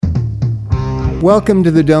Welcome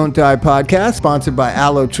to the Don't Die podcast, sponsored by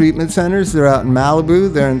Aloe Treatment Centers. They're out in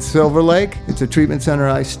Malibu. They're in Silver Lake. It's a treatment center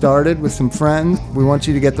I started with some friends. We want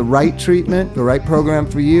you to get the right treatment, the right program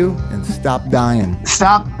for you, and stop dying.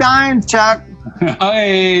 Stop dying, Chuck.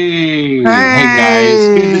 Hey guys.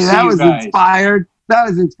 Good to see that you was guys. inspired. That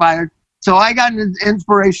was inspired. So I got an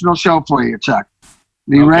inspirational show for you, Chuck.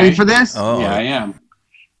 Are you ready for this? Oh. Yeah, I am.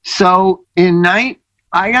 So I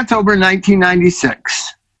got sober in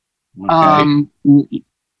 1996. Okay.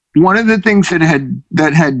 One of the things that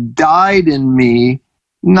had died in me,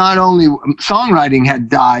 not only songwriting had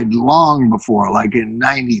died long before, like in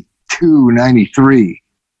 92, 93.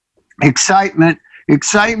 Excitement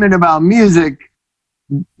about music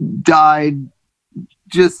died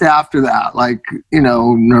just after that. Like,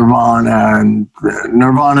 Nirvana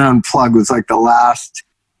Unplugged was like the last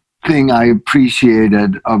thing I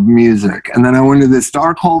appreciated of music. And then I went to this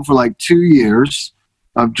dark hole for like 2 years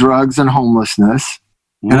of drugs and homelessness.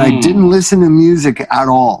 And I didn't listen to music at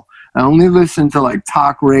all. I only listened to like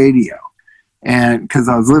talk radio. And because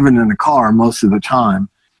I was living in a car most of the time.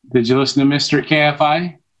 Did you listen to Mr.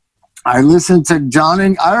 KFI? I listened to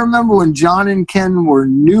I remember when John and Ken were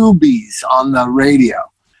newbies on the radio.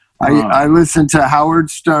 I listened to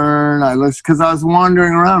Howard Stern. Because I was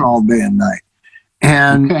wandering around all day and night.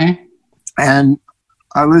 And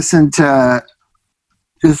I listened to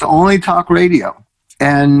just only talk radio.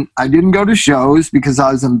 And I didn't go to shows because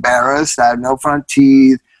I was embarrassed. I had no front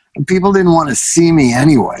teeth. And people didn't want to see me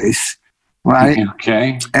anyways, right?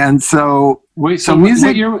 Okay. And so... Wait, so music...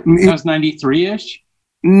 What year? That was 93-ish?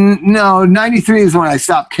 No, 93 is when I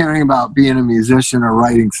stopped caring about being a musician or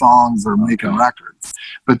writing songs or making records.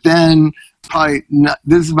 But then,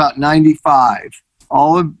 this is about 95.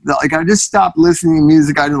 I just stopped listening to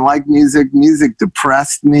music. I didn't like music. Music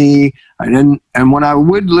depressed me. And when I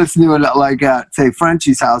would listen to it, like at, say,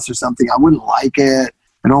 Frenchie's house or something, I wouldn't like it.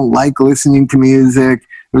 I don't like listening to music.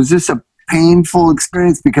 It was just a painful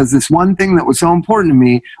experience because this one thing that was so important to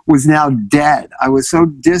me was now dead. I was so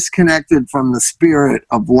disconnected from the spirit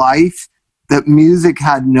of life that music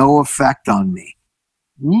had no effect on me,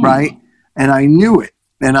 right? And I knew it.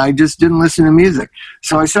 And I just didn't listen to music.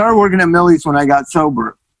 So I started working at Millie's when I got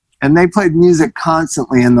sober. And they played music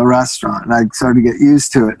constantly in the restaurant. And I started to get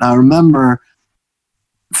used to it. And I remember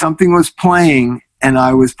something was playing, and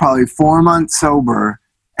I was probably 4 months sober.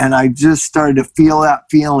 And I just started to feel that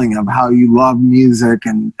feeling of how you love music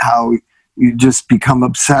and how you just become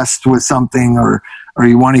obsessed with something or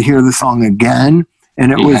you want to hear the song again.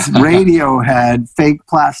 And it was Radiohead, Fake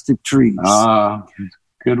Plastic Trees.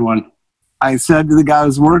 Good one. I said to the guy I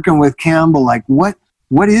was working with, Campbell, like, what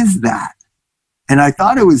is that? And I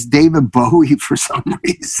thought it was David Bowie for some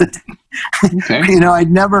reason. Okay. I'd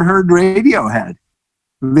never heard Radiohead.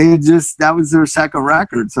 That was their second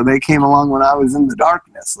record. So they came along when I was in the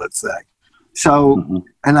darkness, let's say. So,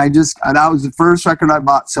 and that was the first record I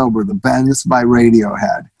bought sober, The Bends by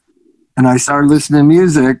Radiohead. And I started listening to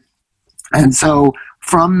music. And so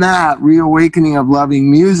from that reawakening of loving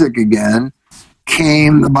music again,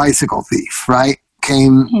 came The Bicycle Thief, right?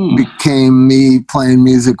 Became me playing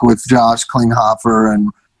music with Josh Klinghoffer and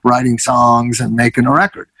writing songs and making a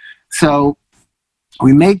record. So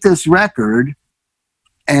we make this record,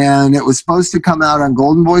 and it was supposed to come out on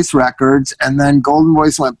Golden Voice Records, and then Golden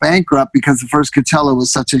Voice went bankrupt because the first Coachella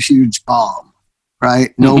was such a huge bomb,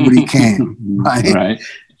 right? Nobody came, right?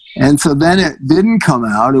 And so then it didn't come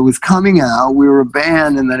out. It was coming out. We were a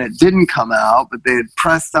band, and then it didn't come out, but they had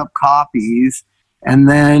pressed up copies. And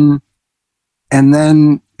then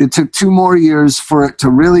it took 2 more years for it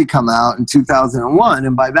to really come out in 2001.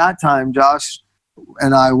 And by that time, Josh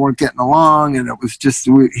and I weren't getting along, and it was just,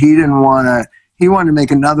 he wanted to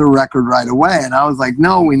make another record right away. And I was like,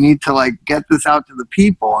 no, we need to get this out to the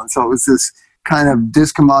people. And so it was this kind of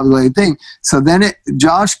discombobulated thing. So then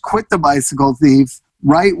Josh quit The Bicycle Thief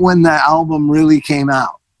right when the album really came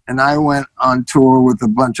out. And I went on tour with a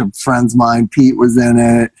bunch of friends of mine. Pete was in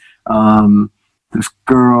it. This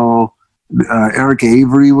girl, Eric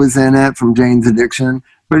Avery, was in it from Jane's Addiction,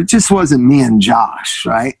 but it just wasn't me and Josh,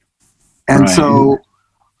 right? And so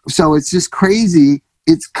it's just crazy.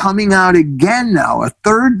 It's coming out again now, a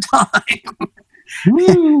third time.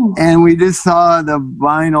 And we just saw the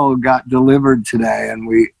vinyl got delivered today,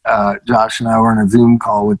 and Josh and I were on a Zoom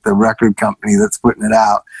call with the record company that's putting it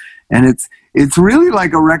out. And it's really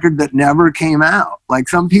like a record that never came out. Like,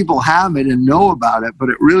 some people have it and know about it, but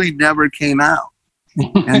it really never came out.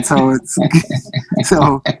 And so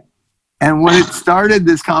and when it started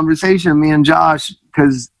this conversation, me and Josh,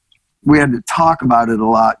 because we had to talk about it a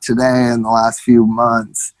lot today in the last few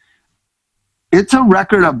months, it's a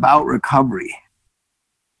record about recovery.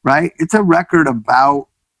 right? It's a record about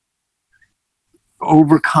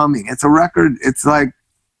overcoming. It's a record. It's like,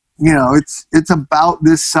 you know, it's about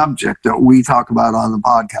this subject that we talk about on the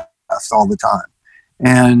podcast all the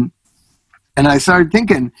time. And I started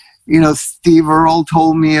thinking, you know, Steve Earle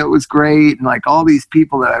told me it was great, and like all these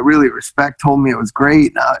people that I really respect told me it was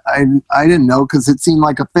great. And I didn't know, because it seemed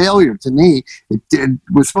like a failure to me. It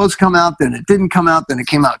was supposed to come out, then it didn't come out, then it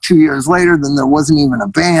came out 2 years later, then there wasn't even a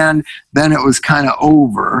band, then it was kind of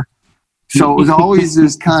over. So it was always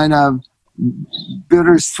this kind of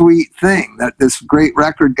bittersweet thing that this great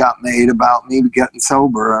record got made about me getting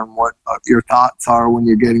sober, and what your thoughts are when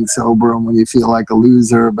you're getting sober, and when you feel like a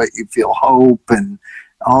loser but you feel hope and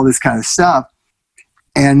all this kind of stuff.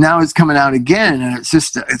 And now it's coming out again, and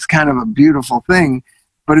it's kind of a beautiful thing,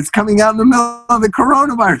 but it's coming out in the middle of the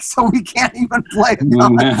coronavirus, so we can't even play it.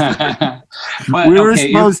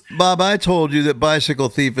 Bob, I told you that Bicycle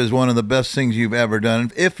Thief is one of the best things you've ever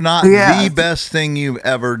done, if not the best thing you've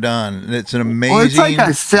ever done. It's an amazing. Well, it's like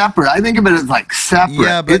a separate. I think of it as like separate.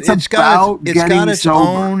 Yeah, but it's got its sober.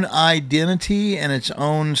 own identity and its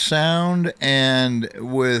own sound, and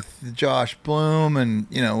with Josh Bloom and,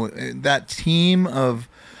 you know, that team of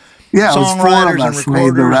songwriters and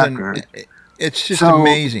recorders, and it's just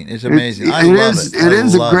amazing. It's amazing. I love it. It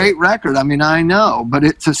is a great record. I mean, I know, but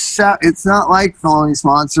it's not like Thelonious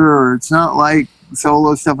Monster, or it's not like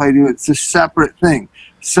solo stuff I do. It's a separate thing.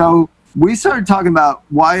 So we started talking about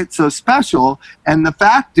why it's so special, and the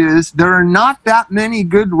fact is there are not that many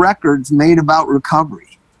good records made about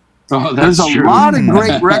recovery. Oh, There's a lot of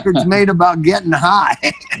great records made about getting high.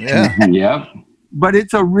 Yeah. Yep. But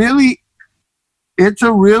it's a really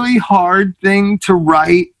hard thing to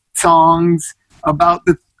write songs about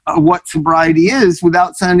what sobriety is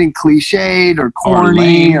without sounding cliched or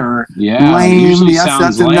corny or lame. Yes,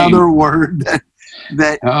 that's lame. Another word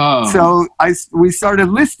So we started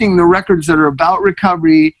listing the records that are about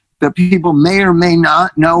recovery that people may or may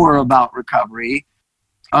not know are about recovery.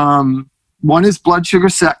 One is Blood Sugar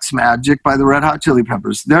Sex Magic by the Red Hot Chili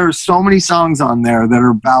Peppers. There are so many songs on there that are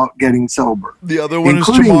about getting sober. The other one is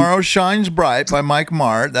Tomorrow Shines Bright by Mike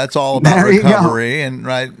Mart. That's all about recovery, and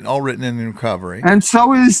all written in recovery. And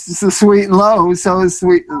so is Sweet and Low. So is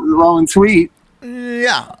Low and Sweet.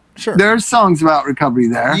 Yeah, sure. There's songs about recovery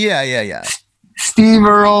there. Yeah. Steve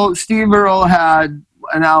Earle had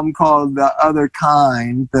an album called The Other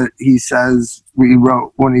Kind that he says we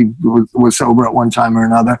wrote when he was sober at one time or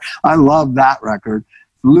another. I love that record.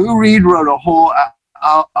 Lou Reed wrote a whole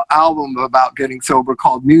album about getting sober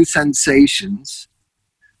called New Sensations.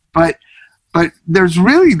 But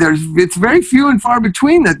it's very few and far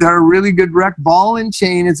between that there are really good Ball and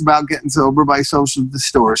Chain is about getting sober by Social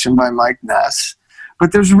Distortion by Mike Ness.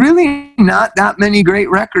 But there's really not that many great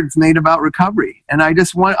records made about recovery. And I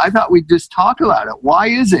thought we'd just talk about it. Why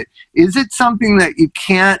is it? Is it something that you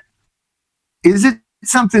can't,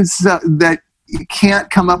 that you can't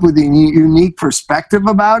come up with a unique perspective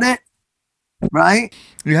about it? Right?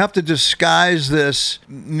 You have to disguise this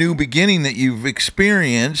new beginning that you've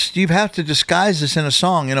experienced. You have to disguise this in a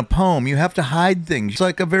song, in a poem. You have to hide things. It's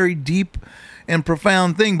like a very deep and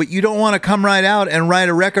profound thing, but you don't want to come right out and write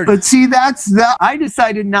a record. But see, I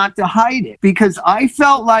decided not to hide it because I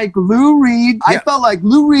felt like Lou Reed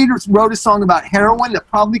wrote a song about heroin that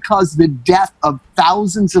probably caused the death of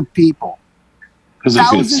thousands of people.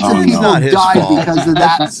 Thousands of people died because of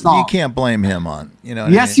that song. You can't blame him on,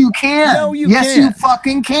 Yes, you can. No, you can't. Yes, you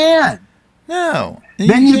fucking can. No.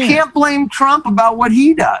 Then you can't blame Trump about what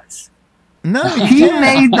he does. No, he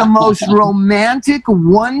made the most romantic,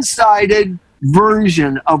 one-sided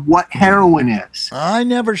version of what heroin is. I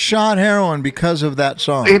never shot heroin because of that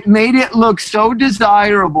song. It made it look so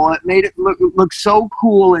desirable. It made it look so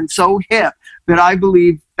cool and so hip that I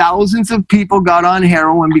believe thousands of people got on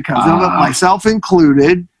heroin because of it, myself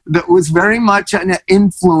included. That was very much an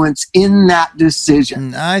influence in that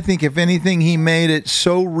decision. I think, if anything, he made it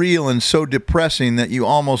so real and so depressing that you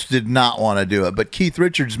almost did not want to do it. But Keith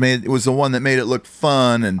Richards was the one that made it look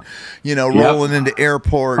fun and, rolling into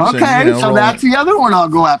airports. Okay, so that's the other one I'll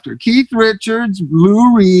go after. Keith Richards,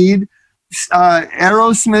 Lou Reed,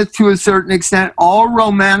 Aerosmith to a certain extent, all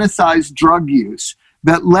romanticized drug use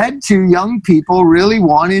that led to young people really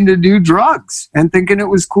wanting to do drugs and thinking it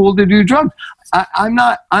was cool to do drugs. I'm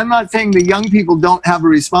not saying the young people don't have a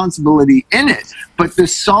responsibility in it, but the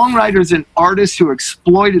songwriters and artists who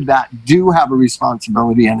exploited that do have a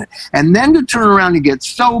responsibility in it. And then to turn around and get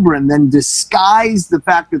sober and then disguise the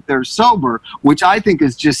fact that they're sober, which I think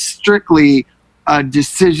is just strictly a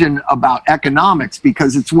decision about economics,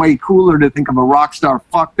 because it's way cooler to think of a rock star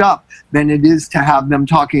fucked up than it is to have them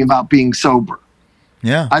talking about being sober.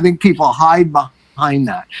 Yeah, I think people hide behind behind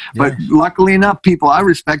that. But luckily enough, people I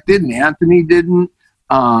respect didn't. Anthony didn't.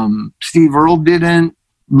 Steve Earle didn't.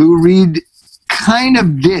 Lou Reed kind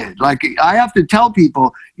of did. Like, I have to tell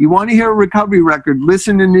people, you want to hear a recovery record,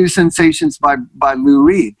 listen to New Sensations by Lou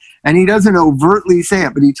Reed. And he doesn't overtly say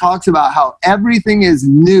it, but he talks about how everything is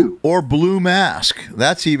new. Or Blue Mask.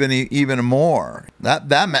 That's even more.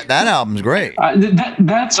 That album's great.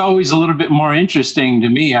 That's always a little bit more interesting to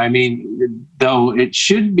me. I mean, though it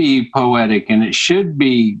should be poetic and it should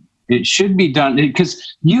be done,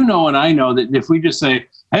 because and I know that if we just say,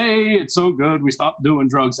 hey, it's so good, we stopped doing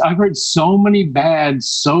drugs. I've heard so many bad,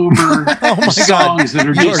 sober songs that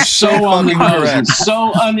are just so on the nose and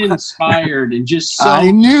so uninspired and just so. I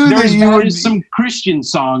knew there's some Christian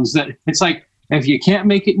songs that it's like, if you can't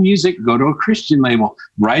make it music, go to a Christian label,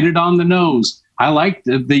 write it on the nose. I liked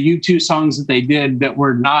the U2 songs that they did that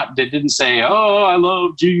didn't say, oh, I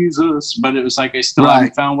love Jesus, but it was like, I still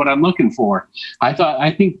haven't found what I'm looking for.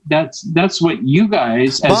 I think that's what you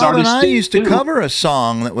guys as Bob artists and I used do. to cover a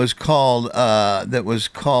song that was called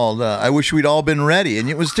I Wish We'd All Been Ready. And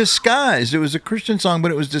it was disguised. It was a Christian song, but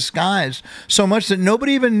it was disguised so much that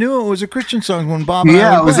nobody even knew it was a Christian song when Bob and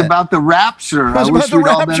I it was about the rapture. I wish we'd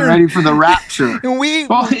all been ready for the rapture. And we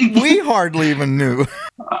hardly even knew.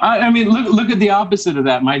 I mean, look at the opposite of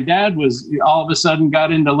that. My dad was all of a sudden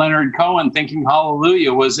got into Leonard Cohen, thinking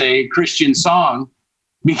Hallelujah was a Christian song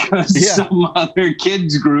because some other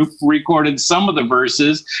kids group recorded some of the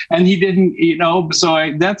verses and he didn't,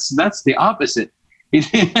 so that's the opposite.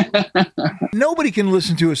 Nobody can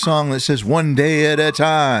listen to a song that says one day at a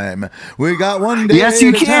time. We got one day. Yes,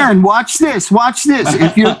 you can. Watch this.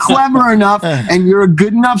 If you're clever enough and you're a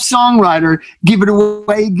good enough songwriter, give it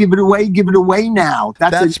away, give it away, give it away now.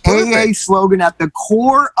 That's an perfect AA slogan at the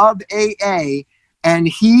core of AA. And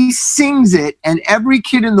he sings it, and every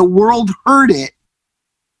kid in the world heard it.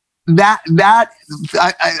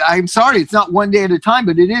 I'm sorry, it's not one day at a time,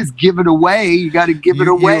 but it is give it away. You got to give it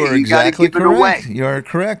away. You got to give it away. You're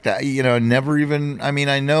correct. Never even. I mean,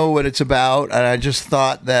 I know what it's about, and I just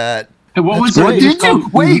thought that.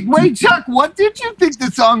 Wait, Chuck. What did you think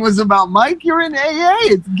the song was about, Mike? You're in AA.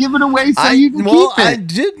 It's give it away so you can keep it. I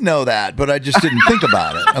did know that, but I just didn't think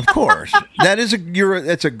about it. Of course,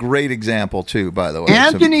 that's a great example too. By the way,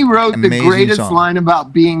 Anthony wrote the greatest line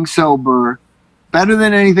about being sober. Better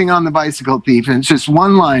than anything on The Bicycle Thief. And it's just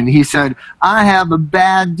one line. He said, I have a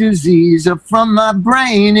bad disease. From my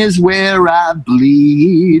brain is where I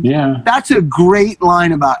bleed. Yeah. That's a great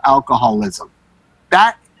line about alcoholism.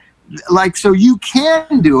 So you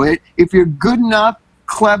can do it if you're good enough,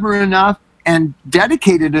 clever enough, and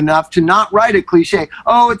dedicated enough to not write a cliche.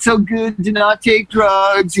 Oh, it's so good to not take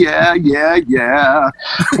drugs. Yeah.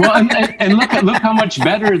 Well, and look how much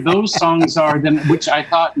better those songs are than which I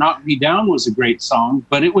thought "Knock Me Down" was a great song,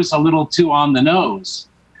 but it was a little too on the nose.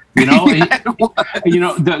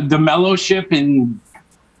 The mellowship in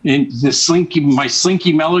my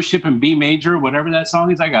slinky mellowship in B major, whatever that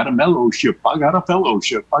song is. I got a mellowship. I got a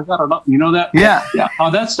fellowship. I got that. Yeah. Oh,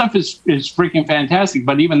 that stuff is freaking fantastic.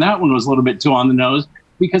 But even that one was a little bit too on the nose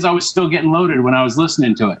because I was still getting loaded when I was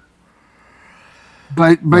listening to it.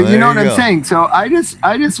 But you know what I'm saying. So I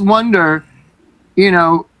just wonder,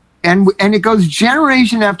 and it goes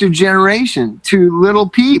generation after generation to Little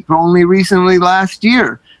Peep only recently last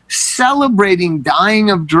year celebrating dying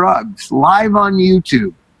of drugs live on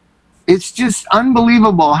YouTube. It's just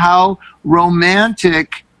unbelievable how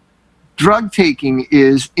romantic drug taking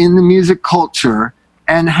is in the music culture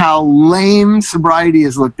and how lame sobriety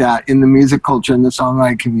is looked at in the music culture and the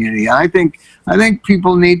songwriting community. I think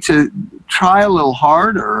people need to try a little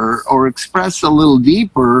harder or express a little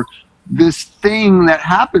deeper this thing that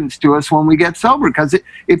happens to us when we get sober. Because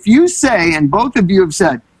if you say, and both of you have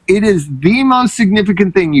said, it is the most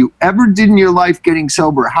significant thing you ever did in your life getting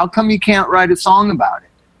sober, how come you can't write a song about it?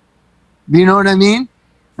 You know what I mean?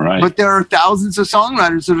 Right. But there are thousands of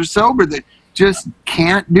songwriters that are sober that just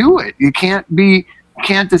can't do it. You can't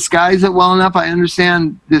disguise it well enough. I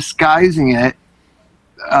understand disguising it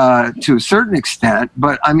to a certain extent,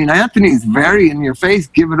 but I mean, Anthony's very in your face.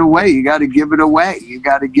 Give it away. You got to give it away. You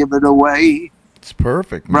got to give it away. It's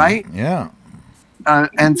perfect, man. Right? Yeah.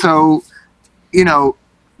 And so,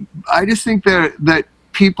 I just think that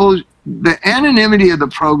people, the anonymity of the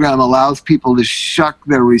program allows people to shuck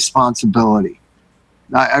their responsibility.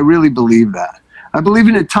 I really believe that. I believe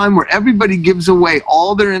in a time where everybody gives away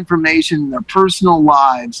all their information, their personal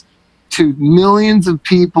lives, to millions of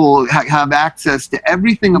people have access to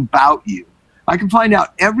everything about you. I can find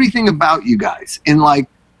out everything about you guys in like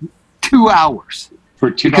 2 hours.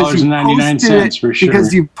 for $2.99 for sure.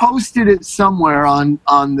 Because you posted it somewhere on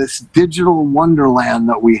this digital wonderland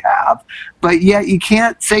that we have, but yet you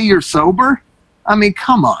can't say you're sober. I mean,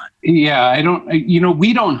 come on. Yeah, I don't.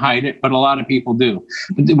 We don't hide it, but a lot of people do.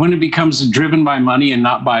 When it becomes driven by money and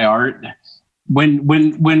not by art. When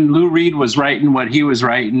Lou Reed was writing what he was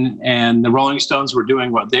writing and the Rolling Stones were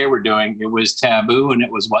doing what they were doing, it was taboo and it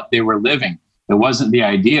was what they were living. It wasn't, the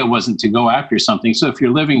idea wasn't to go after something. So if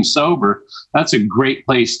you're living sober, that's a great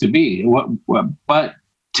place to be. But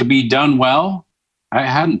to be done well, I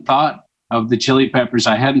hadn't thought of the Chili Peppers.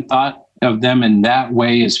 I hadn't thought of them in that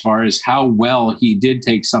way, as far as how well he did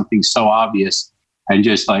take something so obvious and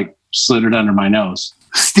just like slid it under my nose.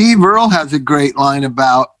 Steve Earle has a great line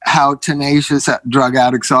about how tenacious drug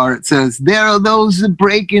addicts are. It says, there are those that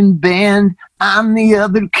break in band. I'm the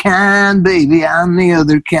other kind, baby. I'm the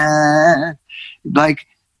other kind. Like,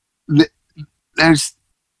 there's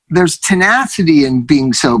tenacity in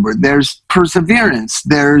being sober. There's perseverance.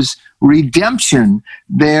 There's redemption.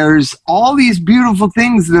 There's all these beautiful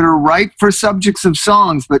things that are right for subjects of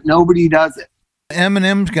songs, but nobody does it.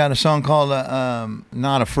 Eminem's got a song called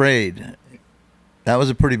Not Afraid. That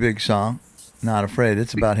was a pretty big song, Not Afraid.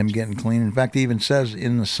 It's about him getting clean. In fact, he even says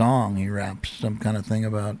in the song, he raps some kind of thing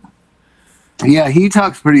about... Yeah, he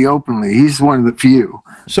talks pretty openly. He's one of the few.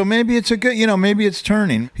 So maybe it's a good, maybe it's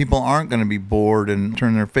turning. People aren't going to be bored and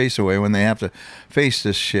turn their face away when they have to face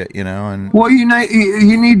this shit, And well, you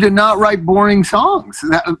need to not write boring songs.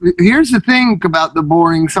 Here's the thing about the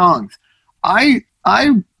boring songs. I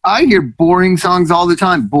hear boring songs all the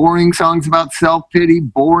time. Boring songs about self-pity,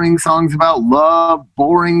 boring songs about love,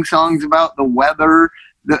 boring songs about the weather.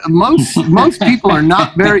 Most people are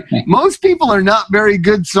not very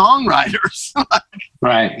good songwriters.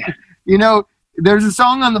 Right. There's a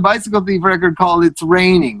song on the Bicycle Thief record called It's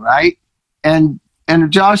Raining, right? And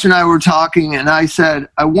Josh and I were talking, and I said,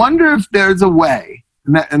 I wonder if there's a way,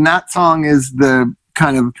 and that song is the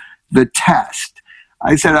kind of the test.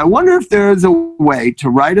 I said, I wonder if there is a way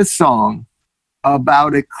to write a song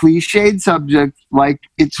about a cliched subject like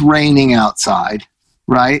it's raining outside,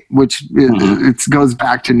 right? Which it goes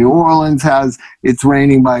back to New Orleans, has It's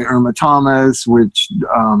Raining by Irma Thomas, which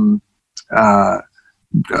the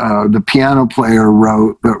piano player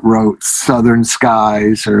wrote Southern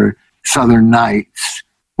Skies or Southern Nights.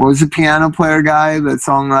 What was the piano player guy, the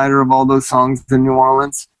songwriter of all those songs in New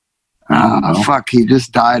Orleans? He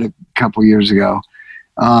just died a couple years ago.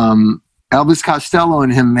 Elvis Costello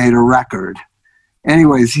and him made a record.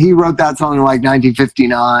 Anyways, he wrote that song in like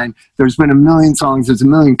 1959. There's been a million songs. There's a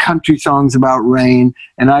million country songs about rain.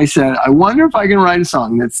 And I said, I wonder if I can write a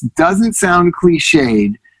song that doesn't sound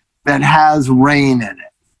cliched, that has rain in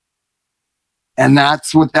it. And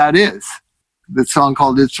that's what that is. The song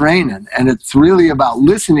called It's Raining. And it's really about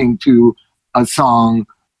listening to a song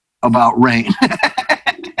about rain.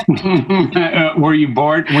 Were you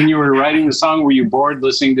bored when you were writing the song? Were you bored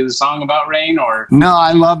listening to the song about rain, or? No,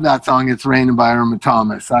 I love that song. It's Raining by Irma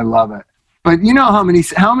Thomas. I love it. But you know how many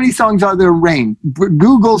songs are there? Rain.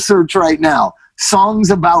 Google search right now. Songs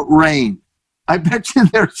about rain. I bet you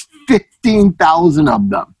there's 15,000 of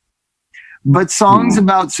them. But songs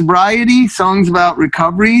about sobriety, songs about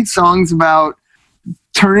recovery, songs about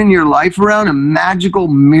turning your life around, a magical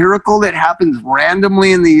miracle that happens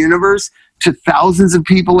randomly in the universe to thousands of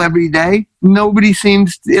people every day. Nobody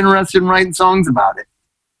seems interested in writing songs about it.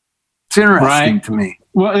 It's interesting to me.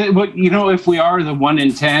 Well, if we are the 1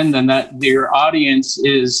 in 10, then that your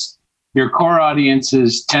core audience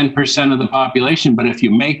is 10% of the population. But if you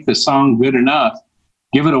make the song good enough,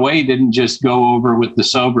 Give It Away didn't just go over with the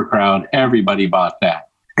sober crowd. Everybody bought that.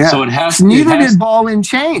 Yeah. So it has. Neither did Ball and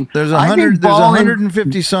Chain. There's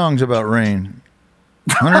 150 songs about rain.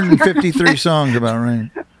 153 songs about rain.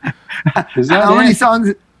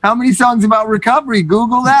 How many songs about recovery?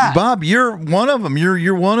 Google that. Bob, you're one of them.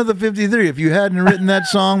 You're one of the 53. If you hadn't written that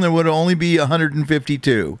song, there would only be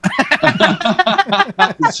 152.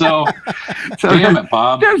 So damn it,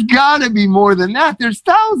 Bob. There's got to be more than that. There's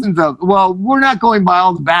thousands of. Well, we're not going by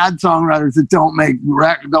all the bad songwriters that don't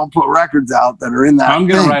put records out that are in that. I'm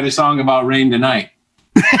going to write a song about rain tonight.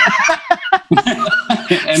 And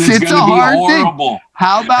it's going to be horrible. Thing.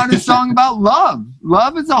 How about a song about love?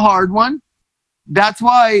 Love is a hard one. That's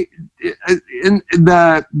why you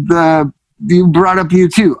brought up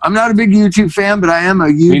U2. I'm not a big U2 fan, but I am a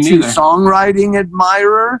U2 songwriting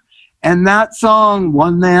admirer. And that song,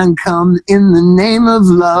 One Man Comes in the Name of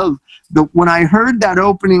Love, when I heard that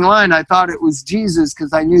opening line, I thought it was Jesus,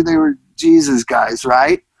 because I knew they were Jesus guys,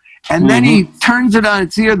 right? And then he turns it on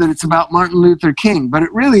its ear that it's about Martin Luther King, but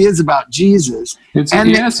it really is about Jesus. It's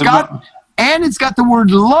got the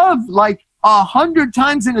word love, like 100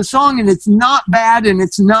 times in a song, and it's not bad and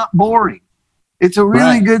it's not boring. It's a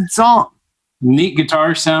really good song. Neat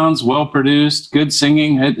guitar sounds, well produced, good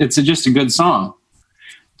singing. It's just a good song.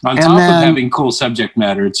 On top of having cool subject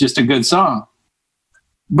matter, it's just a good song.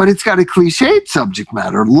 But it's got a cliched subject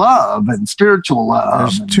matter, love and spiritual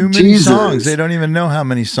love. There's too many songs. They don't even know how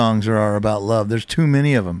many songs there are about love. There's too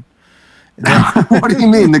many of them. What do you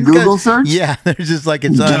mean, the Google search? Yeah, there's just like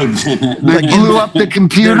it's they blew up the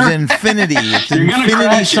computer. There's infinity. It's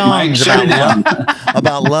infinity songs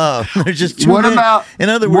about love. There's just too many. In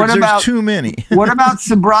other words, there's too many. What about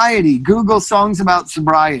sobriety? Google songs about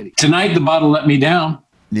sobriety. Tonight the Bottle Let Me Down.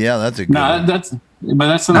 Yeah, that's a good one. That's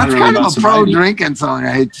really kind of a pro drinking song.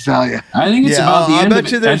 I hate to tell you. I think it's about the end. I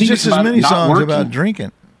bet you there's just as many songs about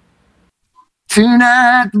drinking.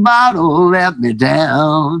 Tonight the bottle let me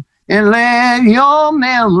down, and let your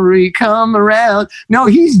memory come around. No,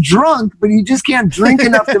 he's drunk, but he just can't drink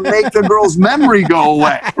enough to make the girl's memory go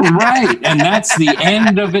away. Right, and that's the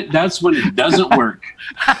end of it. That's when it doesn't work.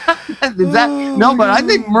 No, but I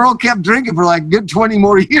think Merle kept drinking for like a good 20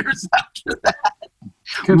 more years after that.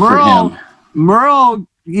 Merle,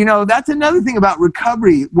 you know, that's another thing about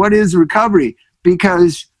recovery. What is recovery?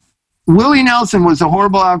 Because Willie Nelson was a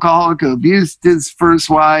horrible alcoholic who abused his first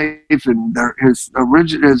wife and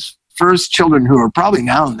his first children, who are probably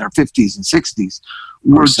now in their 50s and 60s,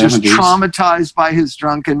 were just traumatized by his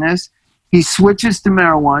drunkenness. He switches to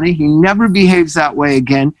marijuana. He never behaves that way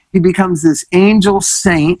again. He becomes this angel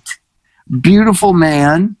saint, beautiful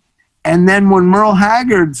man. And then when Merle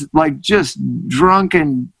Haggard's like just drunk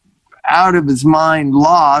and out of his mind,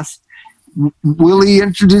 lost, Willie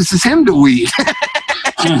introduces him to weed.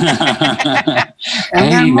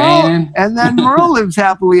 And then Merle lives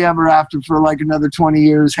happily ever after for like another 20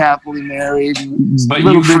 years, happily married. But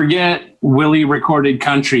you forget Willie recorded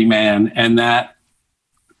Countryman, and that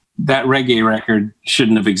reggae record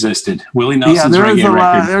shouldn't have existed. Willie Nelson's reggae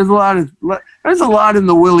record. There's a lot in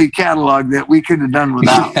the Willie catalog that we could have done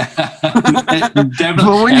without. But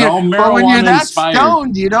when you're that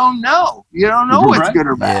stoned, you don't know. You don't know what's good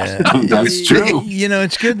or bad. Yeah. That's true. You know,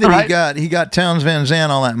 it's good that he got Townes Van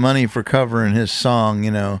Zandt all that money for covering his song,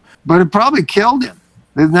 you know. But it probably killed him.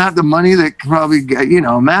 Isn't that the money that probably got, you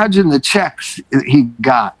know, imagine the checks he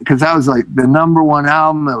got, because that was like the #1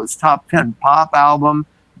 album. It was top 10 pop album.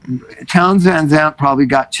 Townes Van Zandt probably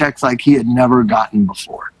got checks like he had never gotten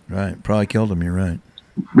before. Right, probably killed him. You're right.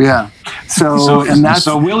 Yeah.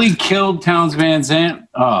 So Willie killed Townes Van Zandt,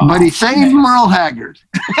 but he saved Merle Haggard.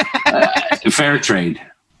 Fair trade.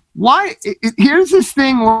 Why? Here's this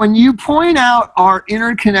thing: when you point out our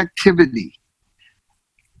interconnectivity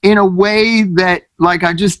in a way that, like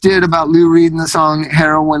I just did about Lou Reed in the song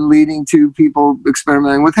 "Heroin," leading to people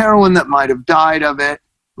experimenting with heroin that might have died of it,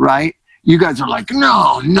 right? You guys are like,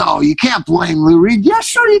 no, you can't blame Lou Reed. Yeah,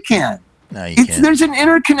 sure you can. No, you can't. There's an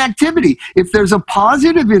interconnectivity. If there's a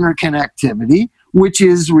positive interconnectivity, which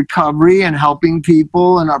is recovery and helping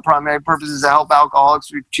people, and our primary purpose is to help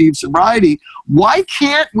alcoholics achieve sobriety, why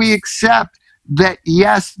can't we accept that,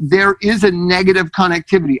 yes, there is a negative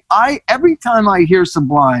connectivity? Every time I hear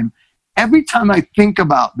Sublime, every time I think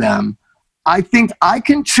about them, I think I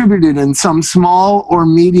contributed in some small or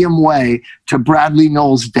medium way to Bradley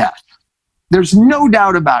Knowles' death. There's no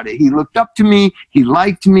doubt about it. He looked up to me. He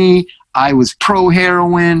liked me. I was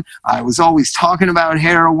pro-heroin. I was always talking about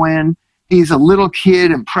heroin. He's a little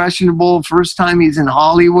kid, impressionable, first time he's in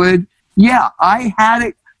Hollywood. Yeah, I had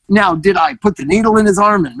it. Now, did I put the needle in his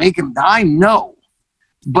arm and make him die? No.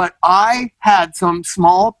 But I had some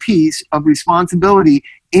small piece of responsibility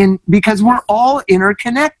because we're all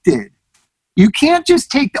interconnected. You can't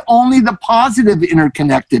just take only the positive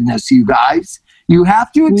interconnectedness, you guys. You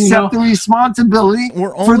have to accept the responsibility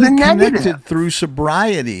for the negative. We're only connected through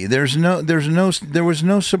sobriety. There was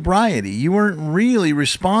no sobriety. You weren't really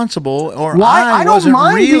responsible, or I wasn't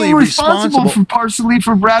really being responsible partially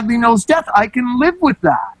for Bradley Knowles' death. I can live with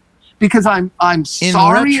that because I'm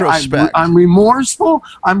sorry. I'm remorseful.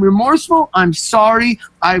 I'm sorry.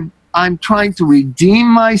 I'm trying to redeem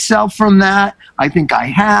myself from that. I think I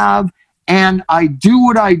have, and I do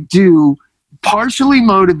what I do partially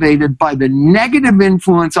motivated by the negative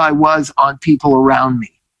influence I was on people around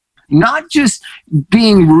me. Not just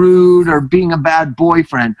being rude or being a bad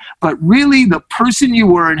boyfriend, but really the person you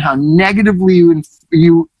were and how negatively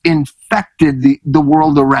you infected the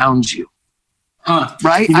world around you.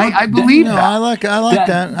 Right? I believe that. I like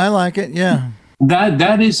that. I like it. Yeah.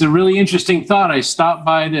 That is a really interesting thought. I stopped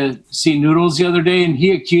by to see Noodles the other day, and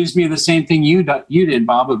he accused me of the same thing you did,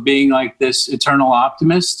 Bob, of being like this eternal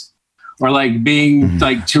optimist. Or like being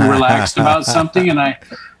like too relaxed about something. And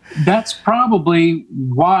that's probably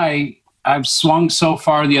why I've swung so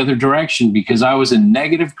far the other direction because I was a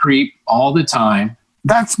negative creep all the time.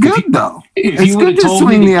 That's good, though. If you would have told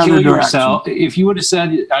me to kill yourself, if you would have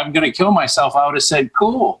said, I'm going to kill myself, I would have said,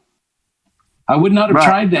 cool. I would not have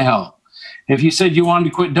tried to help. If you said you wanted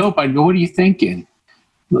to quit dope, I'd go, what are you thinking?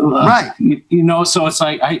 Right. So it's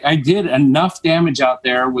like I did enough damage out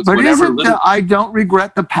there with but whatever. I don't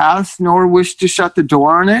regret the past nor wish to shut the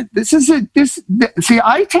door on it. See,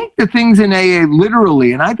 I take the things in AA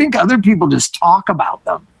literally, and I think other people just talk about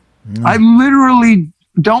them. I literally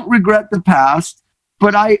don't regret the past,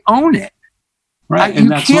 but I own it. Right,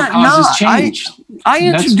 and that's what causes change. I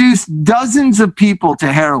introduced dozens of people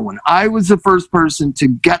to heroin. I was the first person to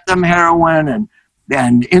get them heroin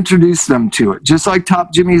and introduce them to it. Just like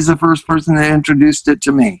Top Jimmy is the first person that introduced it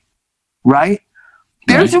to me. Right?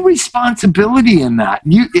 There's a responsibility in that.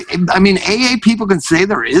 AA people can say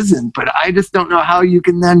there isn't, but I just don't know how you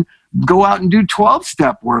can then go out and do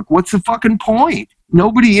 12-step work. What's the fucking point?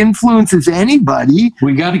 Nobody influences anybody.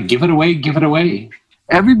 We got to give it away.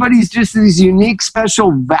 Everybody's just these unique,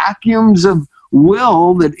 special vacuums of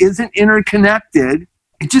will that isn't interconnected.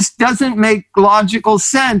 It just doesn't make logical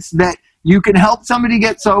sense that you can help somebody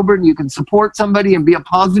get sober and you can support somebody and be a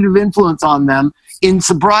positive influence on them in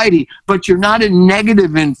sobriety, but you're not a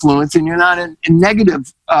negative influence and you're not a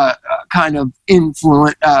negative kind of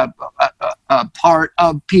influence part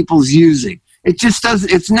of people's using. It just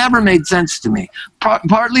doesn't, it's never made sense to me.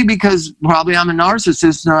 Partly because probably I'm a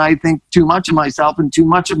narcissist and I think too much of myself and too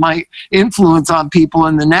much of my influence on people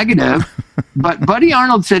in the negative. But Buddy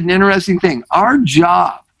Arnold said an interesting thing. Our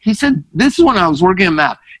job, he said, this is when I was working at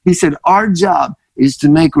MAP. He said, our job is to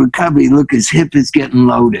make recovery look as hip as getting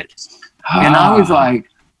loaded. And I was like,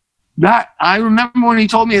 I remember when he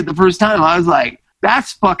told me it the first time, I was like,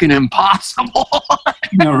 that's fucking impossible.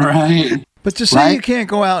 Right. But to say you can't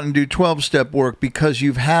go out and do 12-step work because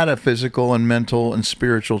you've had a physical and mental and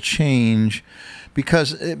spiritual change,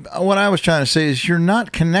 because what I was trying to say is you're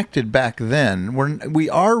not connected back then. We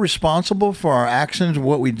are responsible for our actions,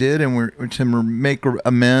 what we did, and we're to make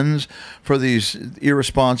amends for these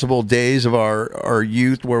irresponsible days of our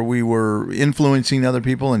youth where we were influencing other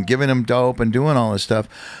people and giving them dope and doing all this stuff.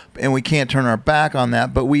 And we can't turn our back on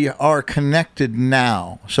that, but we are connected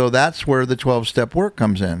now. So that's where the 12-step work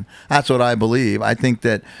comes in. That's what I believe. I think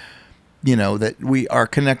that, that we are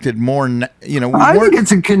connected more, I think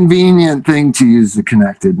it's a convenient thing to use the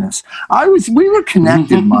connectedness. We were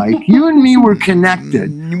connected, Mike. You and me were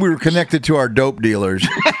connected. We were connected to our dope dealers.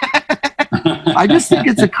 I just think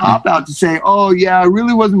it's a cop-out to say, oh, yeah, I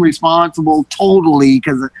really wasn't responsible totally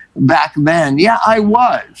because back then. Yeah, I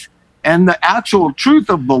was. And the actual truth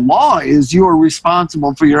of the law is you are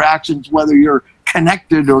responsible for your actions, whether you're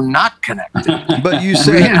connected or not connected. But you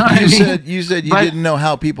said you didn't know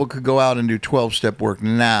how people could go out and do 12-step work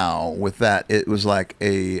now with that. It was like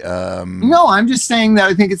a No, I'm just saying that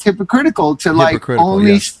I think it's hypocritical to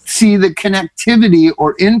only see the connectivity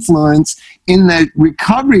or influence in the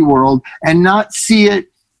recovery world and not see it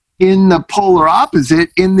in the polar opposite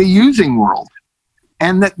in the using world.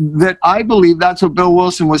 And that I believe that's what Bill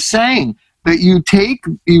Wilson was saying, that you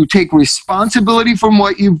take responsibility from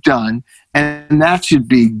what you've done, and that should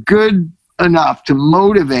be good enough to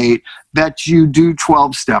motivate that you do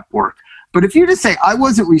 12-step work. But if you just say, I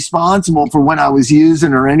wasn't responsible for when I was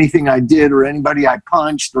using or anything I did or anybody I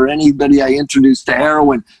punched or anybody I introduced to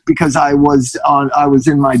heroin because I was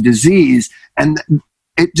in my disease, and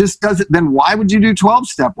it just doesn't, then why would you do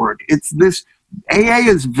 12-step work? It's this. AA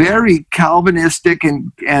is very Calvinistic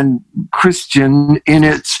and Christian in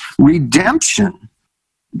its redemption.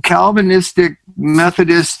 Calvinistic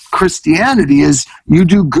Methodist Christianity is you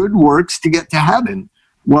do good works to get to heaven.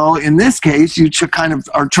 Well, in this case, you kind of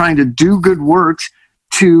are trying to do good works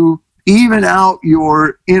to even out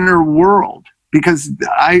your inner world, because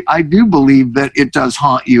I do believe that it does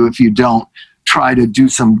haunt you if you don't try to do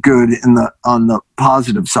some good on the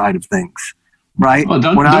positive side of things. Right? Well,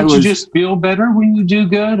 don't you just feel better when you do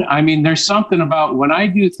good? I mean, there's something about when I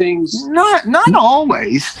do things. Not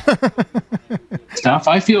always. Stuff.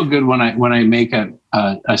 I feel good when I make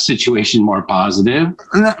a situation more positive.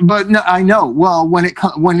 But no, I know. Well,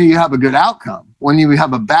 when you have a good outcome, when you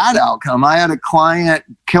have a bad outcome, I had a client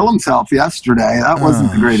kill himself yesterday. That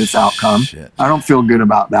wasn't the greatest outcome. Shit. I don't feel good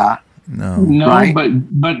about that. No, right?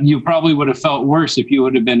 but you probably would have felt worse if you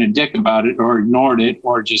would have been a dick about it or ignored it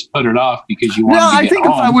or just put it off because you wanted to get I think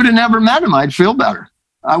home. If I would have never met him, I'd feel better.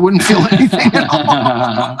 I wouldn't feel anything at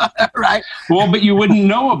all. Right? Well, but you wouldn't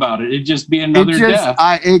know about it. It'd just be another death.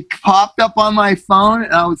 It popped up on my phone,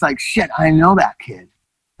 and I was like, shit, I know that kid.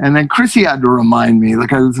 And then Chrissy had to remind me,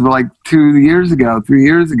 like it was like 3 years ago,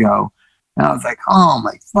 And I was like, oh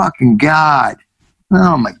my fucking God.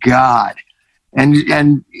 Oh my God. And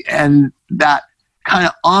that kind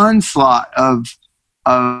of onslaught of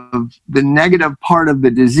the negative part of the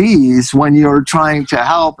disease when you're trying to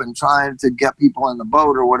help and trying to get people in the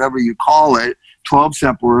boat or whatever you call it,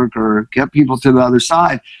 12-step work, or get people to the other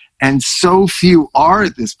side. And so few are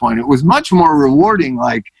at this point. It was much more rewarding,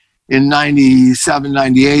 like in 97,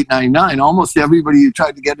 98, 99. Almost everybody who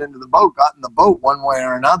tried to get into the boat got in the boat one way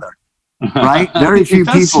or another. Right? Very few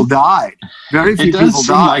people died. Very few people died. It does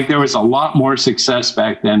seem like there was a lot more success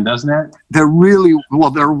back then, doesn't it? There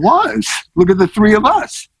was. Look at the three of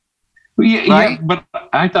us. Yeah, right? Yeah, but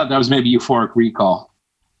I thought that was maybe euphoric recall.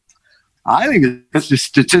 I think it's a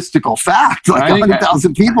statistical fact. Like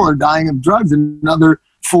 100,000 people are dying of drugs and another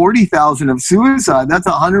 40,000 of suicide. That's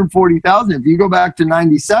 140,000. If you go back to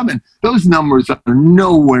 97, those numbers are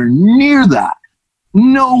nowhere near that.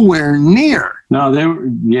 Nowhere near. No, they were,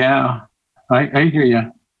 yeah. I hear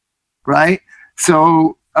you. Right?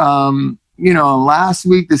 So, last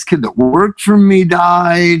week, this kid that worked for me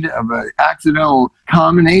died of an accidental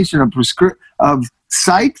combination of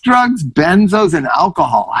psych drugs, benzos, and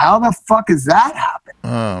alcohol. How the fuck has that happened?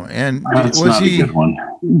 Oh, and that's not a good one.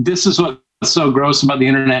 This is what's so gross about the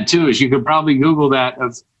internet, too, is you could probably Google that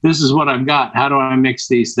of, this is what I've got. How do I mix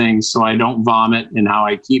these things so I don't vomit, and how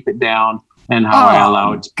I keep it down, and how I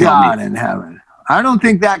allow it to kill me. God in heaven. I don't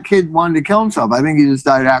think that kid wanted to kill himself. I think he just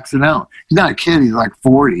died accidental. He's not a kid. He's like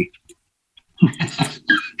 40.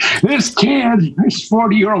 This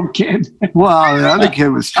 40-year-old kid. Well, the other kid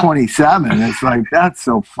was 27. It's like, that's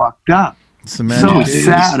so fucked up. So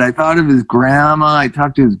sad. I thought of his grandma. I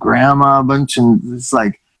talked to his grandma a bunch, and it's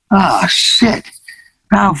like, shit.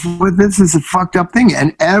 Wow, this is a fucked up thing.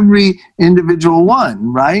 And every individual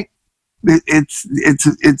one, right? It's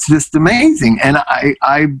just amazing. And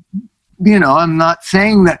I'm not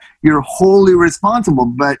saying that you're wholly responsible,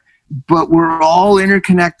 but we're all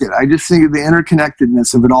interconnected. I just think of the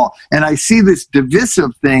interconnectedness of it all. And I see this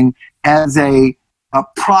divisive thing as a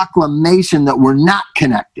proclamation that we're not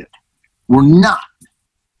connected. We're not.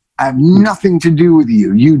 I have nothing to do with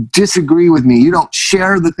you. You disagree with me. You don't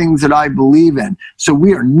share the things that I believe in. So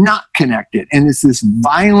we are not connected. And it's this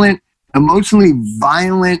violent, emotionally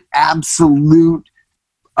violent, absolute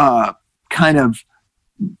kind of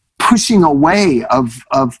pushing away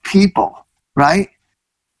of people, right?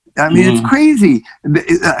 I mean, it's crazy.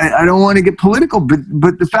 I don't want to get political, but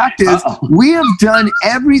the fact is, we have done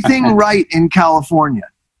everything right in California.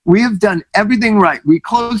 We have done everything right. We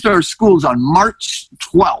closed our schools on March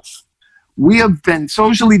 12th. We have been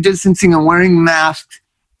socially distancing and wearing masks.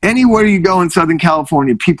 Anywhere you go in Southern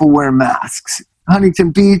California, people wear masks. Huntington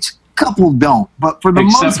Beach, couple don't. But for the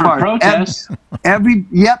most part, protests.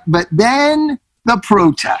 But then the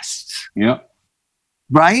protests. Yep.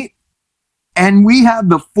 Right? And we have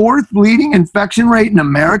the 4th leading infection rate in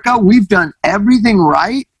America. We've done everything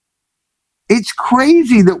right. It's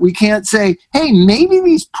crazy that we can't say, hey, maybe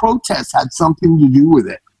these protests had something to do with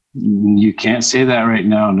it. You can't say that right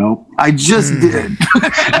now. Nope. I just did.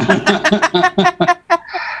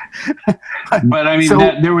 But I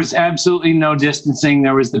mean, there was absolutely no distancing.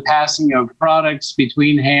 There was the passing of products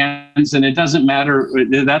between hands, and it doesn't matter.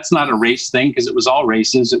 That's not a race thing, because it was all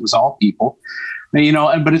races. It was all people.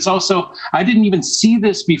 But it's also, I didn't even see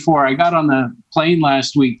this before. I got on the plane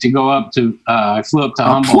last week to go up to, I flew up to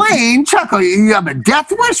Humboldt. Plane? Chuck, you have a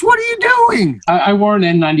death wish? What are you doing? I wore an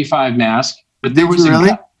N95 mask. But there was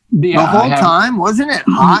really? The whole time? Wasn't it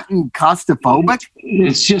hot and claustrophobic?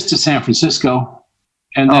 It's just to San Francisco.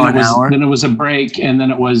 And then it was a break, and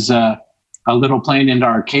then it was a little plane into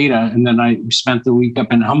Arcata, and then I spent the week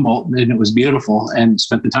up in Humboldt, and it was beautiful, and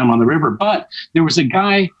spent the time on the river. But there was a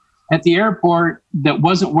guy at the airport that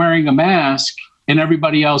wasn't wearing a mask, and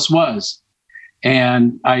everybody else was.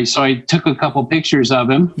 And I took a couple pictures of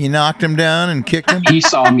him. You knocked him down and kicked him? He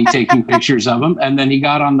saw me taking pictures of him, and then he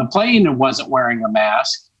got on the plane and wasn't wearing a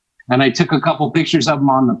mask. And I took a couple pictures of him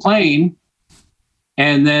on the plane.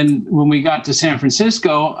 And then when we got to San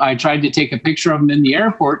Francisco, I tried to take a picture of him in the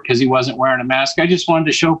airport because he wasn't wearing a mask. I just wanted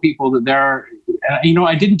to show people that there are,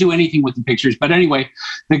 I didn't do anything with the pictures. But anyway,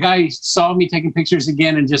 the guy saw me taking pictures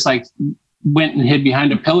again and just like went and hid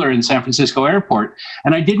behind a pillar in San Francisco airport.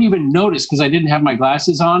 And I didn't even notice because I didn't have my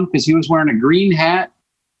glasses on, because he was wearing a green hat.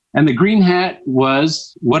 And the green hat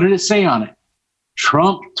was, what did it say on it?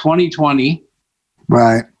 Trump 2020.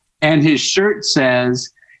 Right. And his shirt says,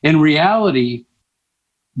 in reality,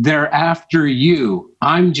 they're after you.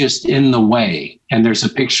 I'm just in the way. And there's a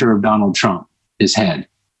picture of Donald Trump, his head.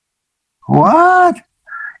 What?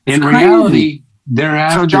 In reality, they're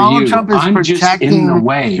after you. So Donald Trump is I'm just in the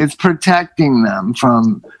way. It's protecting them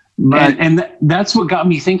from And that's what got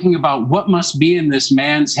me thinking about what must be in this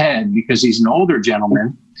man's head, because he's an older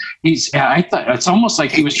gentleman. I thought it's almost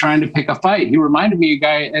like he was trying to pick a fight. He reminded me of a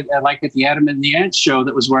guy at the Adam and the Ants show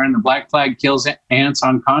that was wearing the Black Flag Kills Ants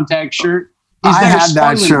on Contact shirt. I had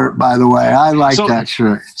that shirt, by the way. I like that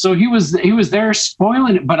shirt. So he was there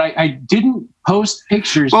spoiling it, but I didn't post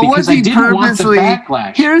pictures because I didn't want the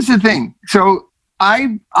backlash. Here's the thing. So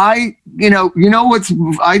I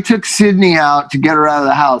took Sydney out to get her out of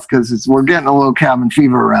the house because we're getting a little cabin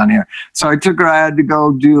fever around here. So I took her. I had to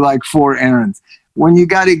go do like 4 errands. When you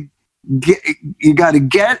got to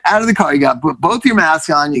get out of the car, you got to put both your masks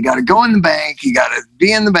on. You got to go in the bank. You got to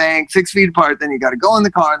be in the bank 6 feet apart. Then you got to go in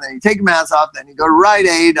the car. And then you take your mask off. Then you go to Rite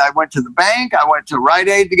Aid. I went to the bank. I went to Rite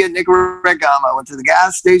Aid to get Nicorette gum. I went to the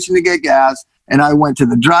gas station to get gas. And I went to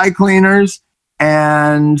the dry cleaners.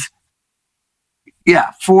 And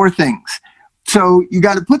 4 things. So you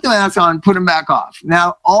got to put the mask on, put them back off.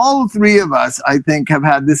 Now, all 3 of us, I think, have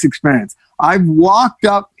had this experience. I've walked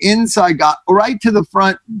up inside, got right to the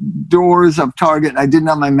front doors of Target, and I didn't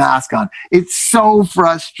have my mask on. It's so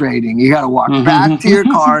frustrating. You got to walk back to your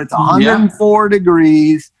car. It's 104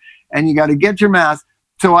 degrees, and you got to get your mask.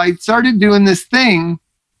 So I started doing this thing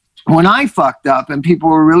when I fucked up, and people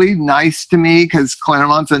were really nice to me because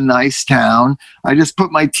Claremont's a nice town. I just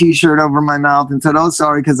put my T-shirt over my mouth and said, "Oh,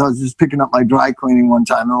 sorry," because I was just picking up my dry cleaning one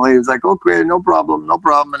time. And the lady was like, "Okay, no problem."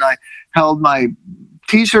 And I held my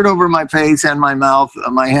T-shirt over my face and my mouth,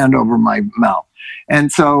 my hand over my mouth.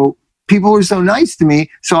 And so people were so nice to me.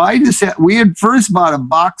 So I just said, we had first bought a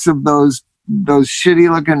box of those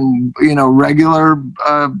shitty looking, regular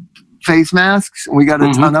face masks. We got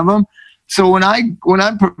a ton of them. So when I'm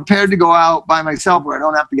prepared to go out by myself where I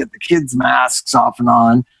don't have to get the kids' masks off and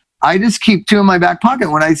on, I just keep 2 in my back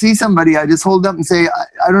pocket. When I see somebody, I just hold up and say,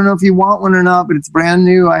 I don't know if you want one or not, but it's brand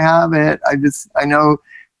new. I have it. I know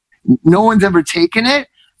no one's ever taken it,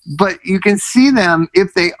 but you can see them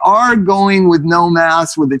if they are going with no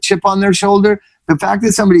mask with a chip on their shoulder. The fact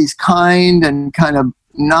that somebody's kind and kind of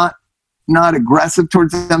not aggressive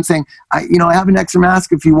towards them, saying, I have an extra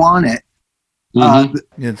mask if you want it.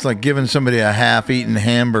 It's like giving somebody a half-eaten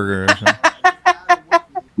hamburger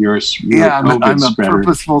or something. I'm a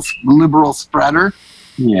purposeful liberal spreader.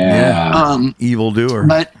 Evildoer.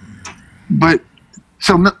 But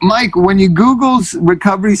so, Mike, when you Google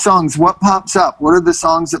recovery songs, what pops up? What are the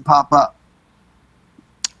songs that pop up?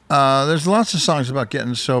 There's lots of songs about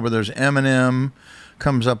getting sober. There's Eminem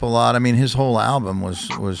comes up a lot. I mean, his whole album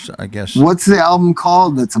was I guess. What's the album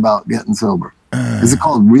called that's about getting sober? Is it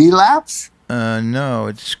called Relapse? No,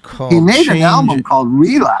 it's called. He made an album called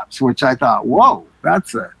Relapse, which I thought, whoa,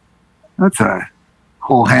 that's a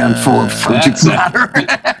whole handful of subject matter.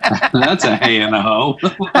 That's a hay and a hoe.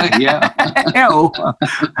 Yeah.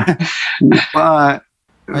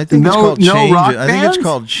 I think it's called Changes. I think it's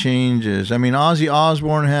called Changes. I mean, Ozzy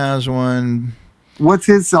Osbourne has one. What's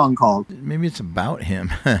his song called? Maybe it's about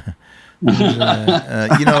him. You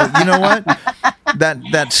know what?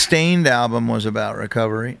 That Stained album was about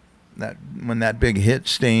recovery. That when that big hit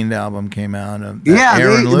Stained album came out. The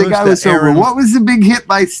guy was sober. What was the big hit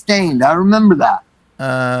by Stained? I remember that.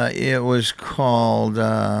 It was called.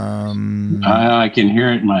 I can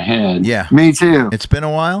hear it in my head. Yeah, me too. It's been a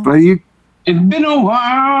while. But it's been a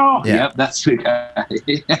while. Yeah. Yep, that's the guy.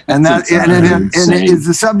 and it is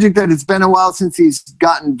the subject that it's been a while since he's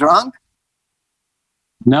gotten drunk.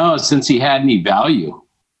 No, since he had any value.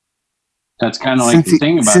 That's kind of like the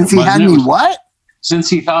thing about it. Since he had any what?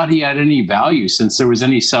 Since he thought he had any value, since there was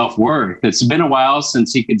any self-worth. It's been a while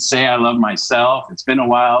since he could say, "I love myself." It's been a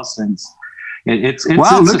while since it's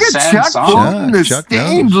wow, it's look a at sad Chuck song. the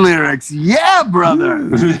Stained lyrics. Yeah, brother.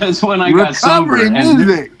 That's when I got sober.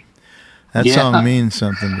 Music. That song means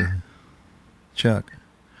something to Chuck.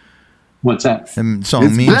 What's that? That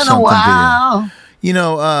song means something to you. You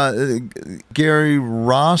know, Gary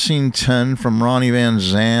Rossington from Ronnie Van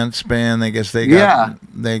Zant's band. I guess they got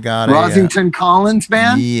Rossington Collins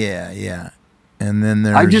band. Yeah. And then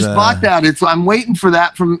there's I just bought that. I'm waiting for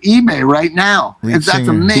that from eBay right now. That's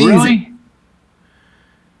amazing. Really?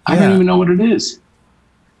 I don't even know what it is.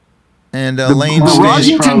 And the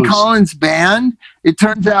Rossington Collins band, it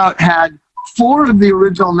turns out, had 4 of the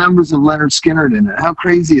original members of Leonard Skinner in it. How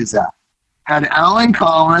crazy is that? Had Alan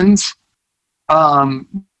Collins.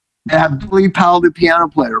 They have Billy Powell, the piano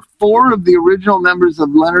player. 4 of the original members of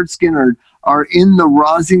Leonard Skinner are in the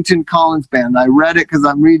Rossington Collins band. I read it because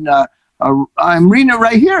I'm reading it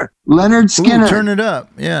right here. Leonard Skinner. Ooh, turn it up.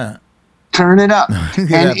 Yeah. Turn it up.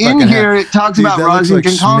 And in here it talks about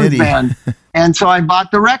Rossington Collins band. And so I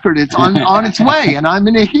bought the record. It's on its way. And I'm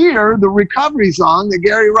going to hear the recovery song that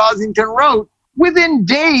Gary Rossington wrote within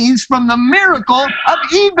days from the miracle of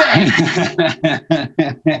eBay.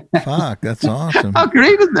 Fuck, that's awesome. How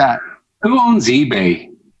great is that? Who owns eBay?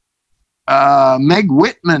 Meg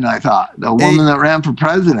Whitman, I thought, the woman that ran for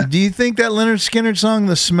president. Do you think that Leonard Skinner song,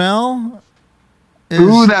 The Smell?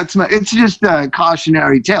 Ooh, it's just a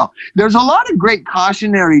cautionary tale. There's a lot of great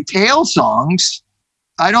cautionary tale songs.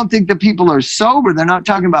 I don't think that people are sober. They're not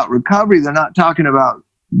talking about recovery. They're not talking about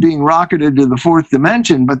being rocketed to the fourth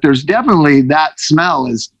dimension, but there's definitely that smell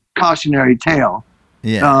is cautionary tale.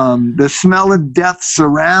 Yeah. The smell of death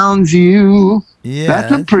surrounds you. Yeah.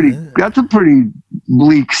 That's a pretty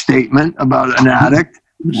bleak statement about an addict.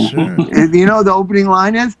 Sure. You know, the opening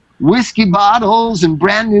line is, whiskey bottles and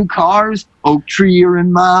brand new cars, oak tree, you're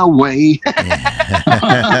in my way. How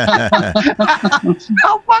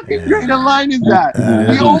fucking great a line is that?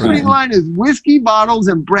 The opening line is, whiskey bottles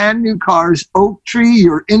and brand new cars, oak tree,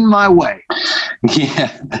 you're in my way.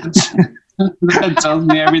 Yeah, that tells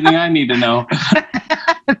me everything I need to know.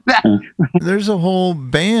 There's a whole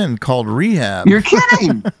band called Rehab. You're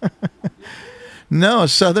kidding. No, a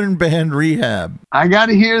Southern band, Rehab. I got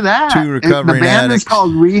to hear that. Two recovering The band addicts. is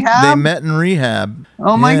called Rehab? They met in rehab.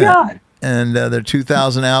 Oh, my God. And their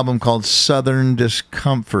 2000 album called Southern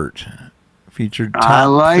Discomfort featured top I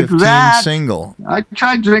like 15 that. single. I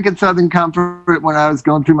tried drinking Southern Comfort when I was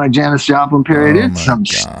going through my Janis Joplin period. Oh, It's some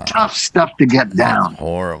tough stuff to get down. That's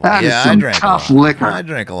horrible. That is I some drank tough a lot. liquor. I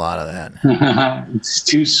drank a lot of that. It's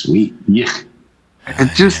too sweet. Yeah.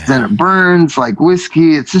 It just, then it burns like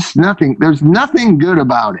whiskey. It's just nothing. There's nothing good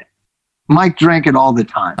about it. Mike drank it all the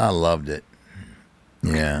time. I loved it.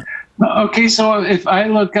 Yeah. Okay, so if I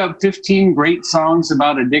look up 15 great songs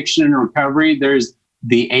about addiction and recovery, there's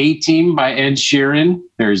The A-Team by Ed Sheeran.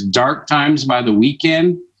 There's Dark Times by The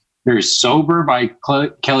Weeknd. There's Sober by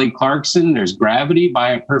Kelly Clarkson. There's Gravity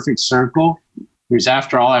by A Perfect Circle. There's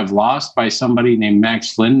After All I've Lost by somebody named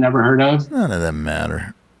Max Flynn, never heard of. None of them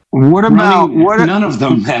matter. What about none of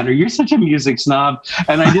them matter? You're such a music snob,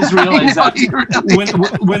 and I just realized that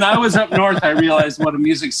when I was up north, I realized what a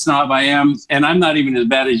music snob I am, and I'm not even as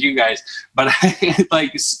bad as you guys. But I,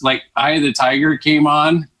 like Eye of the Tiger came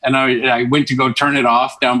on, and I went to go turn it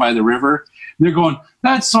off down by the river. And they're going,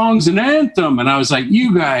 "That song's an anthem," and I was like,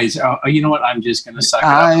 "You guys, you know what? I'm just gonna suck it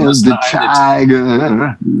up." Eye of the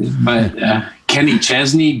Tiger. But Kenny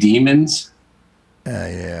Chesney, Demons.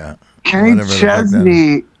 Yeah. Kenny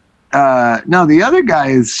Chesney. No, the other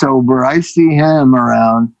guy is sober. I see him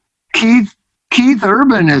around. Keith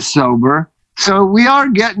Urban is sober. So we are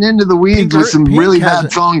getting into the weeds with some really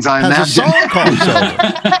bad songs, I imagine. A song called Sober.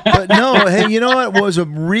 But no, hey, you know what was a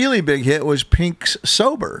really big hit was Pink's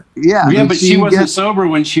Sober. Yeah, but she wasn't sober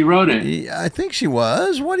when she wrote it. I think she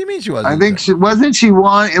was. What do you mean she wasn't? I think she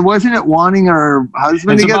wasn't. Wasn't it wanting her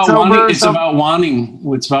husband to get sober? It's about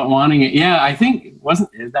wanting it. Yeah, I think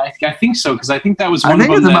I think so, because I think that was one of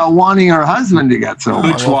them. I think it's about wanting her husband to get sober.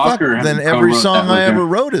 Butch Walker. Then every song I ever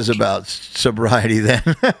wrote is about sobriety. Then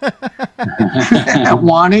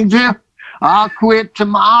wanting to. I'll quit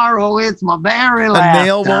tomorrow. It's my very last. A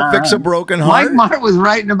nail won't fix a broken heart. Mike Mart was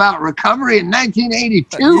writing about recovery in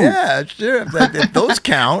 1982. Yeah, sure. If those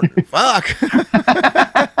count, fuck.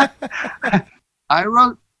 I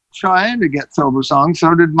wrote trying to get sober songs.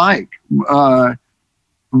 So did Mike.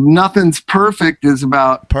 Nothing's Perfect is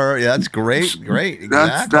about. That's great. Exactly.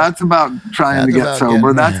 That's about trying to get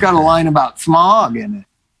sober. That's got a line about smog in it.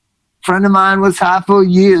 Friend of mine was high for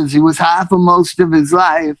years. He was high for most of his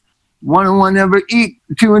life. 1 and 1 never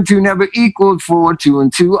 2 and 2 never equaled 4. 2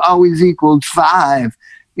 and 2 always equaled 5.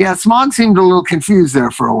 Yeah, Smog seemed a little confused there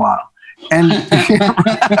for a while. And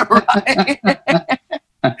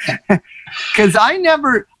because I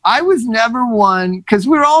was never one, because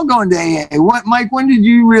we were all going to AA. Mike, when did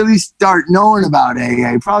you really start knowing about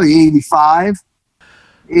AA? Probably 85,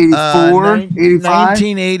 84, 85?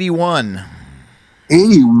 1981.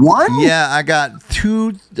 81? Yeah,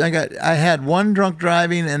 I had one drunk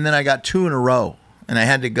driving, and then I got 2 in a row, and I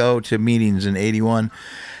had to go to meetings in 81.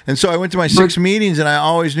 And so I went to my 6 meetings, and I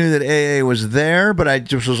always knew that AA was there, but I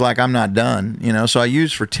just was like, I'm not done, So I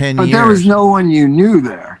used for 10 years. But there was no one you knew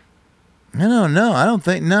there. No, I don't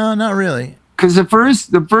think, no, not really. Because the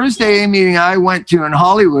first AA meeting I went to in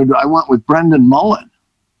Hollywood, I went with Brendan Mullen.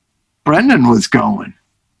 Brendan was going.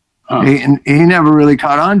 He never really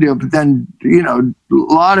caught on to it, but then, a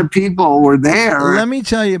lot of people were there. Let me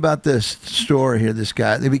tell you about this story here, this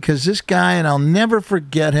guy, because this guy, and I'll never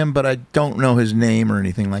forget him, but I don't know his name or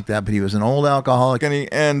anything like that, but he was an old alcoholic,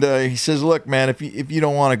 and he says, look, man, if you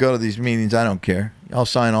don't want to go to these meetings, I don't care. I'll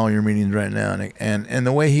sign all your meetings right now. And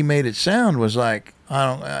the way he made it sound was like,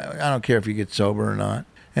 I don't care if you get sober or not.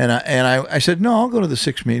 And I said, no, I'll go to the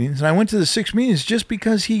 6 meetings. And I went to the 6 meetings just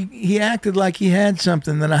because he acted like he had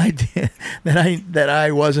something that I did, that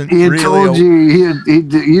I wasn't. He had really told you he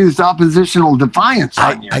used oppositional defiance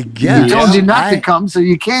on you. I guess. He told you not to come, so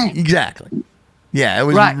you came. Exactly. Yeah, it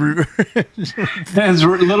was right. There's a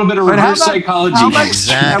little bit of reverse psychology.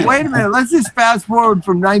 Exactly. Wait a minute. Let's just fast forward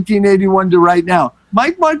from 1981 to right now.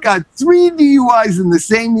 Mike Mark got 3 DUIs in the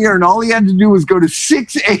same year, and all he had to do was go to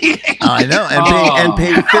 6 AA. I know, and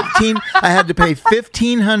pay 15. I had to pay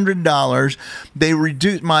 $1,500. They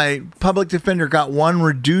reduced, my public defender got one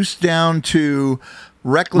reduced down to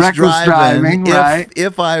reckless driving.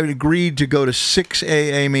 If I agreed to go to 6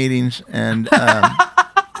 AA meetings and go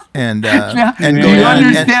you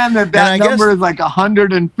understand that number is like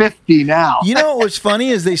 150 now. You know what's funny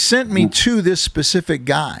is they sent me to this specific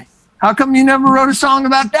guy. How come you never wrote a song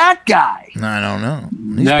about that guy? I don't know.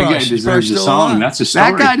 That guy deserves a song. That's a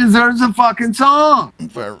story. That guy deserves a fucking song.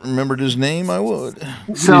 If I remembered his name, I would.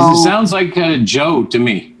 So, it sounds like Joe to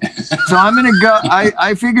me. So I'm going to go.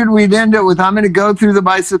 I figured we'd end it with I'm going to go through the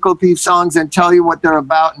Bicycle Thief songs and tell you what they're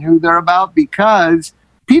about and who they're about, because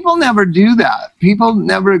people never do that. People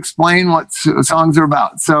never explain what songs are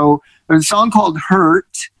about. So there's a song called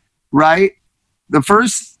Hurt, right? The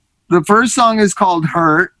first song is called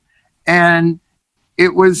Hurt. And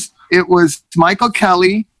it was Michael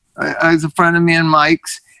Kelly, as a friend of me and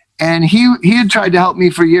Mike's, and he had tried to help me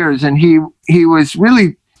for years, and he was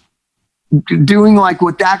really doing like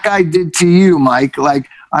what that guy did to you, Mike. Like,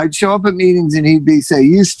 I'd show up at meetings and he'd say,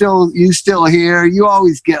 you still here? You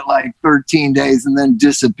always get like 13 days and then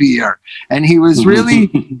disappear. And he was really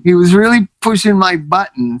pushing my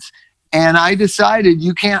buttons, and I decided,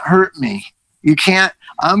 you can't hurt me. You can't.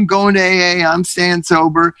 I'm going to AA. I'm staying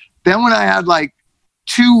sober. Then when I had like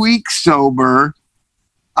 2 weeks sober,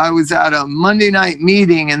 I was at a Monday night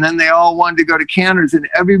meeting, and then they all wanted to go to Cantor's, and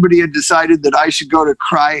everybody had decided that I should go to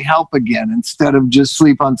Cry Help again instead of just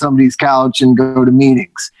sleep on somebody's couch and go to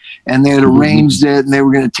meetings. And they had arranged it, and they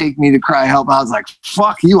were going to take me to Cry Help. I was like,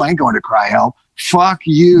 fuck you, I ain't going to Cry Help. Fuck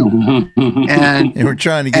you. And they were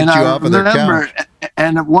trying to get you off of their couch.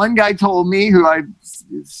 And one guy told me, who I'm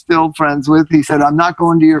still friends with, he said, I'm not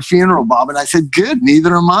going to your funeral, Bob. And I said, good,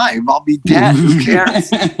 neither am I. I'll be dead. Who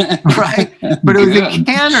cares? Right? But it was at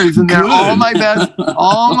Cantor's, and they're all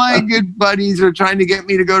my good buddies are trying to get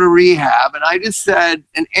me to go to rehab. And I just said,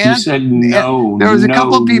 you said no. There was a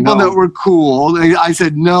couple of people that were cool. I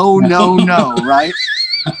said, no, right?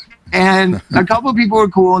 And a couple of people were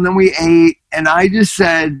cool, and then we ate, and I just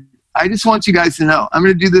said, I just want you guys to know, I'm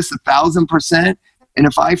going to do this 1,000%, and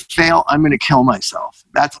if I fail, I'm going to kill myself.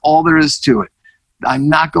 That's all there is to it. I'm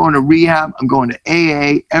not going to rehab. I'm going to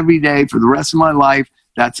AA every day for the rest of my life.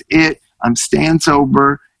 That's it. I'm staying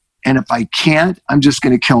sober, and if I can't, I'm just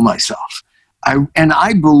going to kill myself.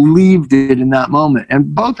 I believed it in that moment,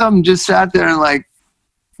 and both of them just sat there and like,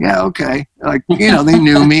 yeah, okay. Like, they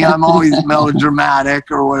knew me. I'm always melodramatic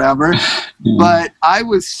or whatever. But I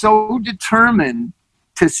was so determined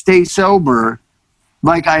to stay sober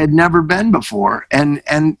like I had never been before. And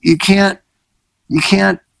you can't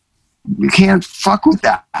fuck with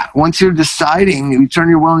that. Once you're deciding, you turn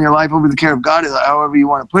your will and your life over to the care of God, however you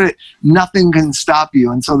want to put it, nothing can stop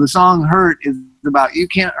you. And so the song Hurt is about, you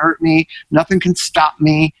can't hurt me. Nothing can stop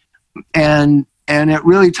me. And it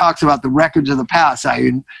really talks about the wreckage of the past.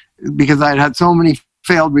 Because I had so many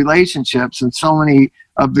failed relationships and so many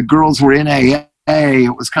of the girls were in AA,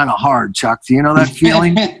 it was kind of hard, Chuck. Do you know that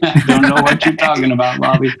feeling? Don't know what you're talking about,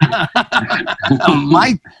 Bobby.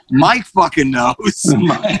 Mike fucking knows.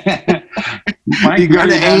 Mike you go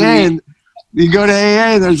to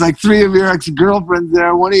AA, there's like 3 of your ex-girlfriends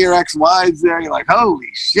there, 1 of your ex-wives there. You're like, holy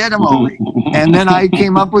shit, I'm holy. And then I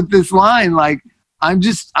came up with this line like, I'm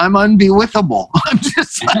unbewithable. I'm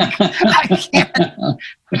just like, I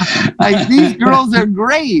can't. These girls are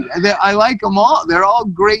great. I like them all. They're all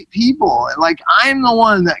great people. Like, I'm the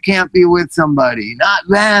one that can't be with somebody, not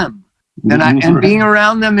them. And being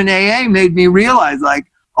around them in AA made me realize, like,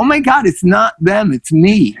 oh my God, it's not them, it's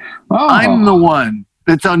me. Oh. I'm the one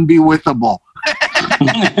that's unbewithable.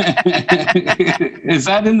 Is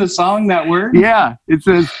that in the song, that word? Yeah. It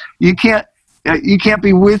says, you can't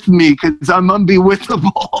be with me because I'm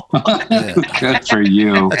unbewithable. Good for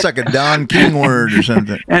you. That's like a Don King word or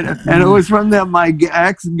something. And it was from my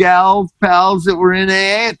ex-gal pals that were in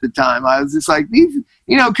AA at the time. I was just like, these,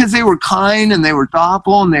 because they were kind and they were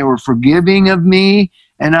thoughtful and they were forgiving of me.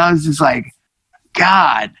 And I was just like,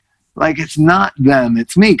 God, like, it's not them,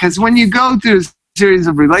 it's me. Because when you go through a series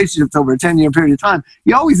of relationships over a 10-year period of time,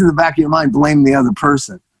 you always in the back of your mind blame the other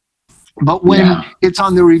person. But when it's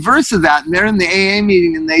on the reverse of that, and they're in the AA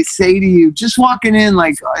meeting and they say to you, just walking in,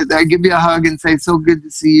 like, I give you a hug and say, so good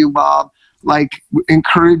to see you, Bob, like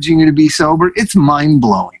encouraging you to be sober, it's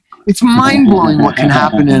mind-blowing. It's mind-blowing what can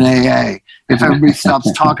happen in AA if everybody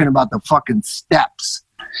stops talking about the fucking steps.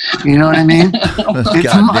 You know what I mean?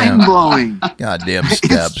 It's mind-blowing. Goddamn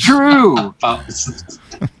steps. It's true.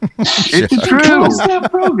 It's true. Step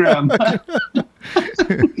program.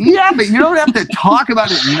 Yeah, but you don't have to talk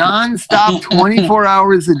about it nonstop 24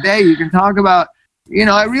 hours a day. You can talk about,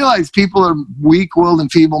 I realize people are weak-willed and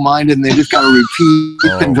feeble-minded and they just got to repeat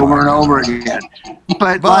things over and over again.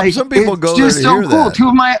 But Bob, some people go there to hear that.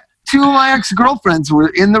 Two of my ex-girlfriends were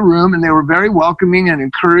in the room and they were very welcoming and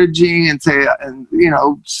encouraging and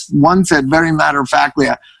one said very matter-of-factly,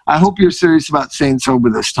 I hope you're serious about staying sober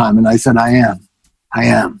this time. And I said, I am.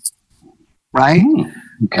 Right?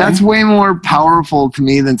 Okay. That's way more powerful to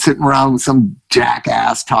me than sitting around with some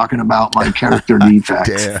jackass talking about my character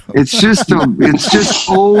defects. It's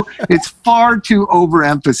far too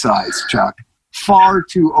overemphasized, Chuck. Far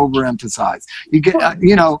too overemphasized. You get,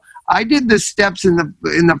 I did the steps in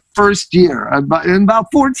the first year. In about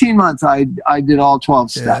 14 months, I did all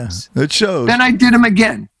 12 steps. Yeah, it shows. Then I did them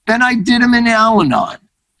again. Then I did them in Al-Anon.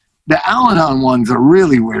 The Al-Anon ones are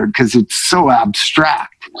really weird because it's so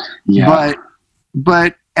abstract. Yeah.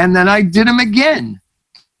 But and then I did them again,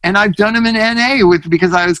 and I've done them in NA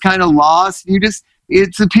because I was kind of lost.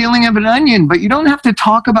 It's the peeling of an onion, but you don't have to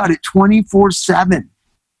talk about it 24/7.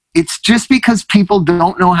 It's just because people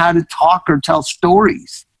don't know how to talk or tell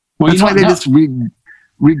stories. Well, that's why they just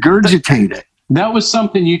regurgitate it. That was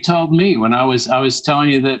something you told me when I was telling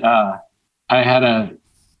you that I had a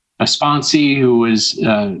sponsee who was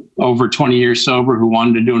over 20 years sober who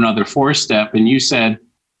wanted to do another 4-step, and you said,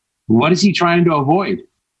 what is he trying to avoid?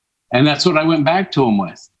 And that's what I went back to him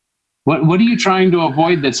with. What are you trying to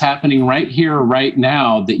avoid that's happening right here, right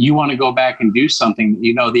now, that you want to go back and do something that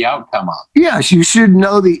you know the outcome of? Yes, you should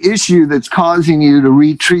know the issue that's causing you to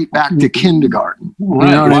retreat back to kindergarten. Right.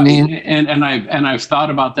 You know what I mean? And I've thought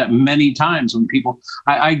about that many times when people,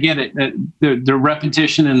 I get it, the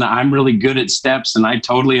repetition and I'm really good at steps and I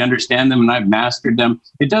totally understand them and I've mastered them.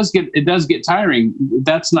 It does get tiring.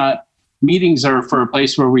 That's not. Meetings are for a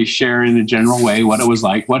place where we share in a general way what it was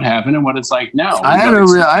like, what happened, and what it's like now. I had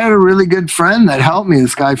a really good friend that helped me.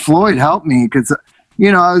 This guy Floyd helped me because,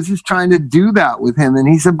 I was just trying to do that with him. And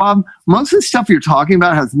he said, Bob, most of the stuff you're talking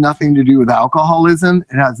about has nothing to do with alcoholism.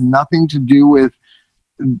 It has nothing to do with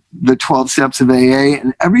the 12 steps of AA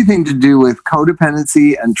and everything to do with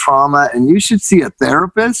codependency and trauma. And you should see a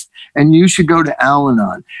therapist and you should go to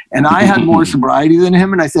Al-Anon. And I had more sobriety than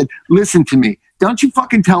him. And I said, listen to me. Don't you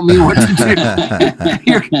fucking tell me what to do.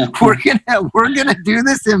 We're gonna do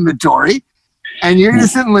this inventory, and you're gonna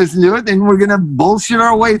sit and listen to it, and we're gonna bullshit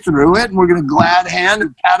our way through it, and we're gonna glad hand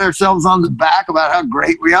and pat ourselves on the back about how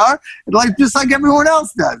great we are, just like everyone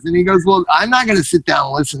else does. And he goes, well, I'm not gonna sit down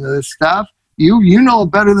and listen to this stuff. You know it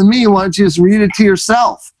better than me. Why don't you just read it to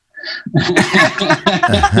yourself?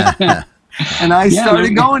 And I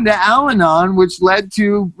started going to Al-Anon, which led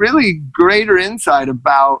to really greater insight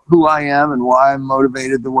about who I am and why I'm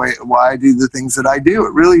motivated why I do the things that I do.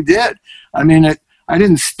 It really did. I mean, I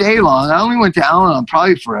didn't stay long. I only went to Al-Anon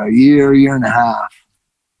probably for a year and a half,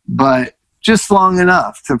 but just long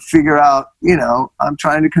enough to figure out, I'm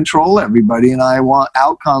trying to control everybody and I want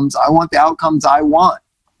outcomes. I want the outcomes I want.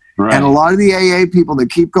 Right. And a lot of the AA people that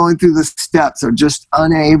keep going through the steps are just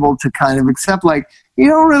unable to kind of accept, you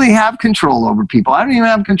don't really have control over people. I don't even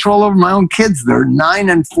have control over my own kids. They're 9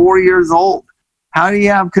 and 4 years old. How do you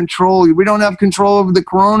have control? We don't have control over the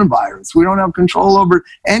coronavirus. We don't have control over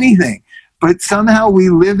anything. But somehow we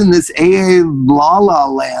live in this AA la-la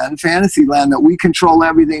land, fantasy land, that we control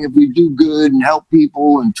everything if we do good and help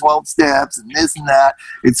people and 12 steps and this and that.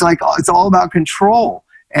 It's all about control.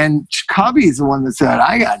 And Cubby is the one that said,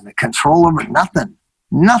 I got control over nothing.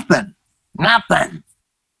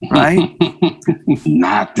 Right?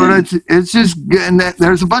 But it's just, and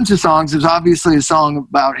there's a bunch of songs. There's obviously a song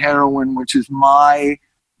about heroin, which is my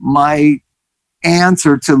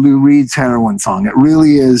answer to Lou Reed's heroin song. It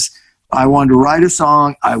really is. I wanted to write a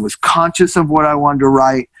song. I was conscious of what I wanted to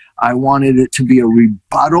write. I wanted it to be a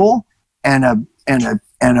rebuttal and a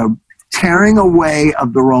tearing away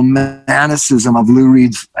of the romanticism of Lou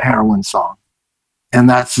Reed's heroin song. And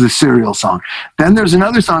that's the Serial song. Then there's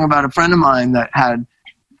another song about a friend of mine that had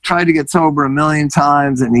tried to get sober 1 million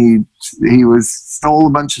times, and he stole a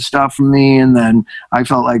bunch of stuff from me, and then I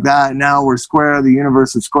felt like that. Now we're square. The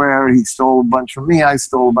universe is square. He stole a bunch from me. I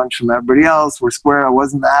stole a bunch from everybody else. We're square. I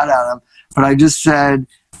wasn't mad at him, but I just said,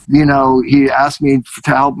 he asked me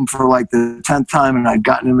to help him for like the 10th time, and I'd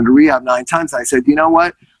gotten him into rehab 9 times. I said, you know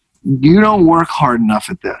what? You don't work hard enough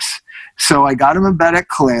at this. So I got him a bed at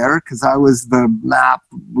Claire because I was the MAP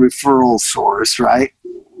referral source, right?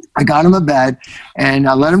 I got him a bed, and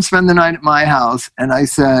I let him spend the night at my house, and I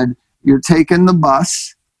said, you're taking the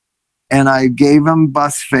bus, and I gave him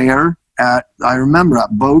bus fare at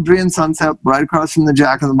Beaudry and Sunset, right across from the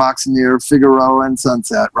Jack in the Box near Figueroa and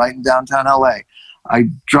Sunset, right in downtown LA. I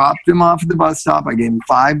dropped him off at the bus stop. I gave him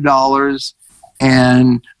 $5,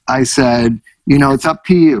 and I said, it's up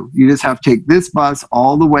to you. You just have to take this bus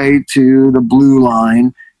all the way to the Blue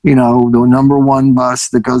Line, the number 1 bus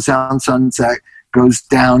that goes down Sunset, goes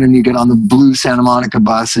down, and you get on the blue Santa Monica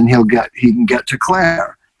bus, and he can get to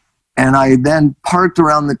Claire. And I then parked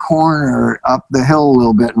around the corner up the hill a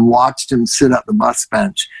little bit and watched him sit at the bus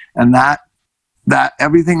bench. And that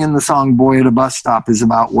everything in the song Boy at a Bus Stop is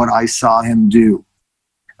about what I saw him do.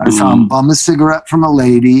 I saw him bum a cigarette from a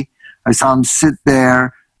lady. I saw him sit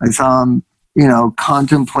there. I saw him,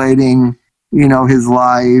 contemplating, his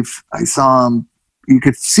life. I saw him, you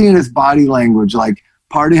could see in his body language, like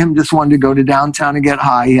part of him just wanted to go to downtown and get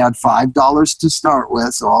high. He had $5 to start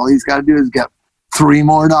with. So all he's got to do is get $3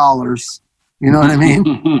 more. You know what I mean?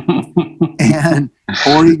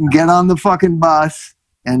 Or he can get on the fucking bus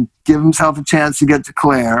and give himself a chance to get to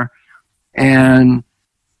Claire. And,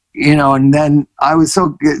 and then I was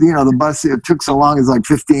so, the bus, it took so long, it was like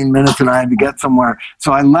 15 minutes and I had to get somewhere.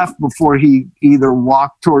 So I left before he either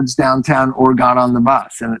walked towards downtown or got on the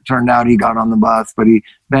bus. And it turned out he got on the bus, but he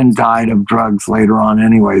then died of drugs later on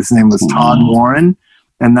anyway. His name was Todd Warren,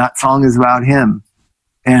 and that song is about him.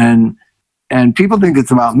 And people think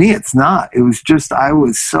it's about me. It's not. It was just, I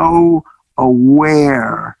was so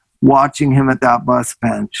aware watching him at that bus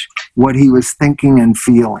bench, what he was thinking and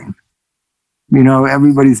feeling.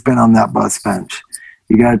 Everybody's been on that bus bench.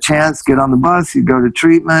 You got a chance, get on the bus, you go to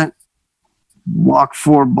treatment, walk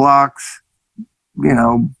 4 blocks,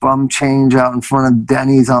 bum change out in front of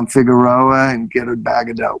Denny's on Figueroa and get a bag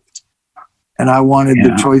of dope. And I wanted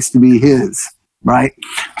the choice to be his, right?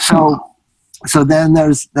 So then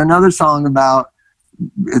there's another song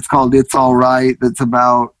it's called It's All Right, that's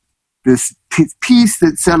about this peace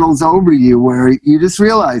that settles over you where you just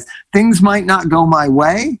realize things might not go my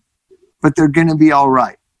way, but they're going to be all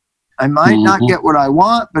right. I might not get what I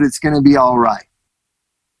want, but it's going to be all right.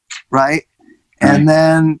 Right? And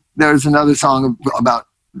then there's another song about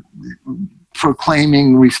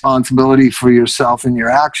proclaiming responsibility for yourself and your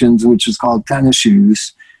actions, which is called Tennis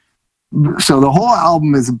Shoes. So the whole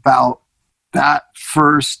album is about that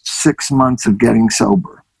first 6 months of getting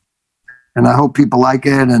sober. And I hope people like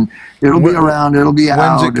it, and it'll be around, it'll be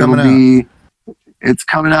out. It's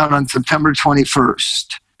coming out on September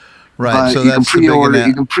 21st. Right, but so you can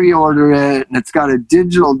pre-order it, and it's got a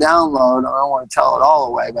digital download. I don't want to tell it all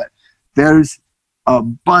away, but there's a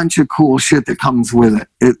bunch of cool shit that comes with it.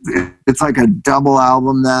 It's like a double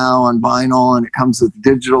album now on vinyl, and it comes with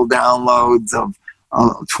digital downloads of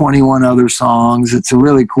 21 other songs. It's a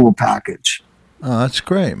really cool package. Oh, that's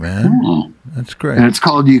great, man. That's great. And it's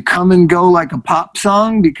called You Come and Go Like a Pop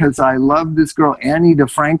Song, because I love this girl, Annie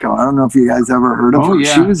DeFranco. I don't know if you guys ever heard of her.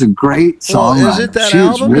 Yeah. She was a great songwriter. Is it that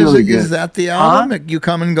album? Really is that the album? You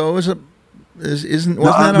Come and Go wasn't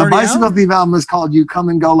that the Bicycle Thief album is called You Come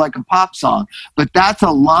and Go Like a Pop Song, but that's a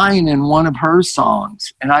line in one of her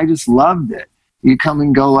songs, and I just loved it. You Come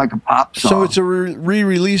and Go Like a Pop Song. So it's a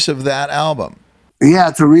re-release of that album. Yeah,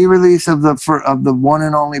 it's a re-release of the one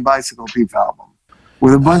and only Bicycle Thief album,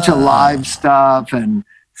 with a bunch of live stuff and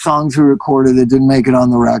songs we recorded that didn't make it on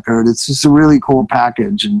the record. It's just a really cool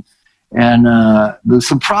package. And the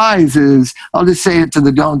surprise is, I'll just say it to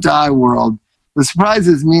the Don't Die world, the surprise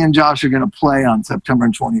is me and Josh are going to play on September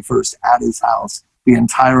 21st at his house, the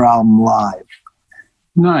entire album live.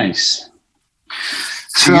 Nice.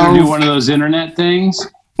 So you're going to do one of those internet things?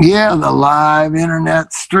 Yeah, the live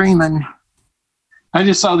internet streaming. I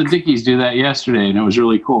just saw the Dickies do that yesterday, and it was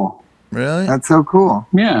really cool. Really? That's so cool.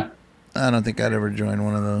 Yeah. I don't think I'd ever join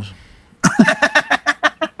one of those.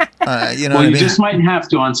 You just might have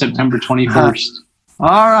to on September 21st.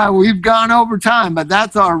 All right, we've gone over time, but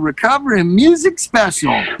that's our Recovery Music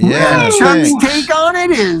special. Yeah. And Chuck's take on it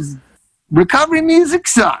is Recovery Music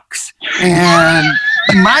sucks. And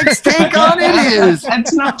Mike's take on it is.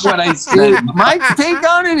 That's not what I said. Mike's take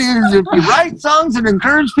on it is if you write songs that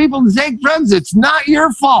encourage people to take drugs, it's not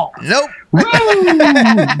your fault. Nope.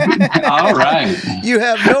 All right. You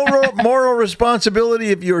have no moral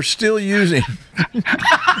responsibility if you're still using.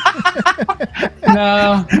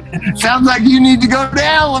 No. Sounds like you need to go to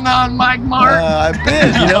Al-Anon, Mike Mark. I've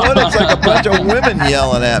been. You know what? It's like a bunch of women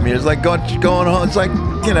yelling at me. It's like going home. It's like,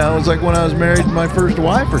 it's like when I was married to my first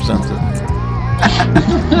wife or something.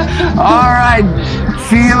 All right.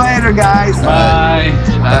 See you later, guys. Bye.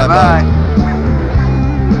 Bye-bye.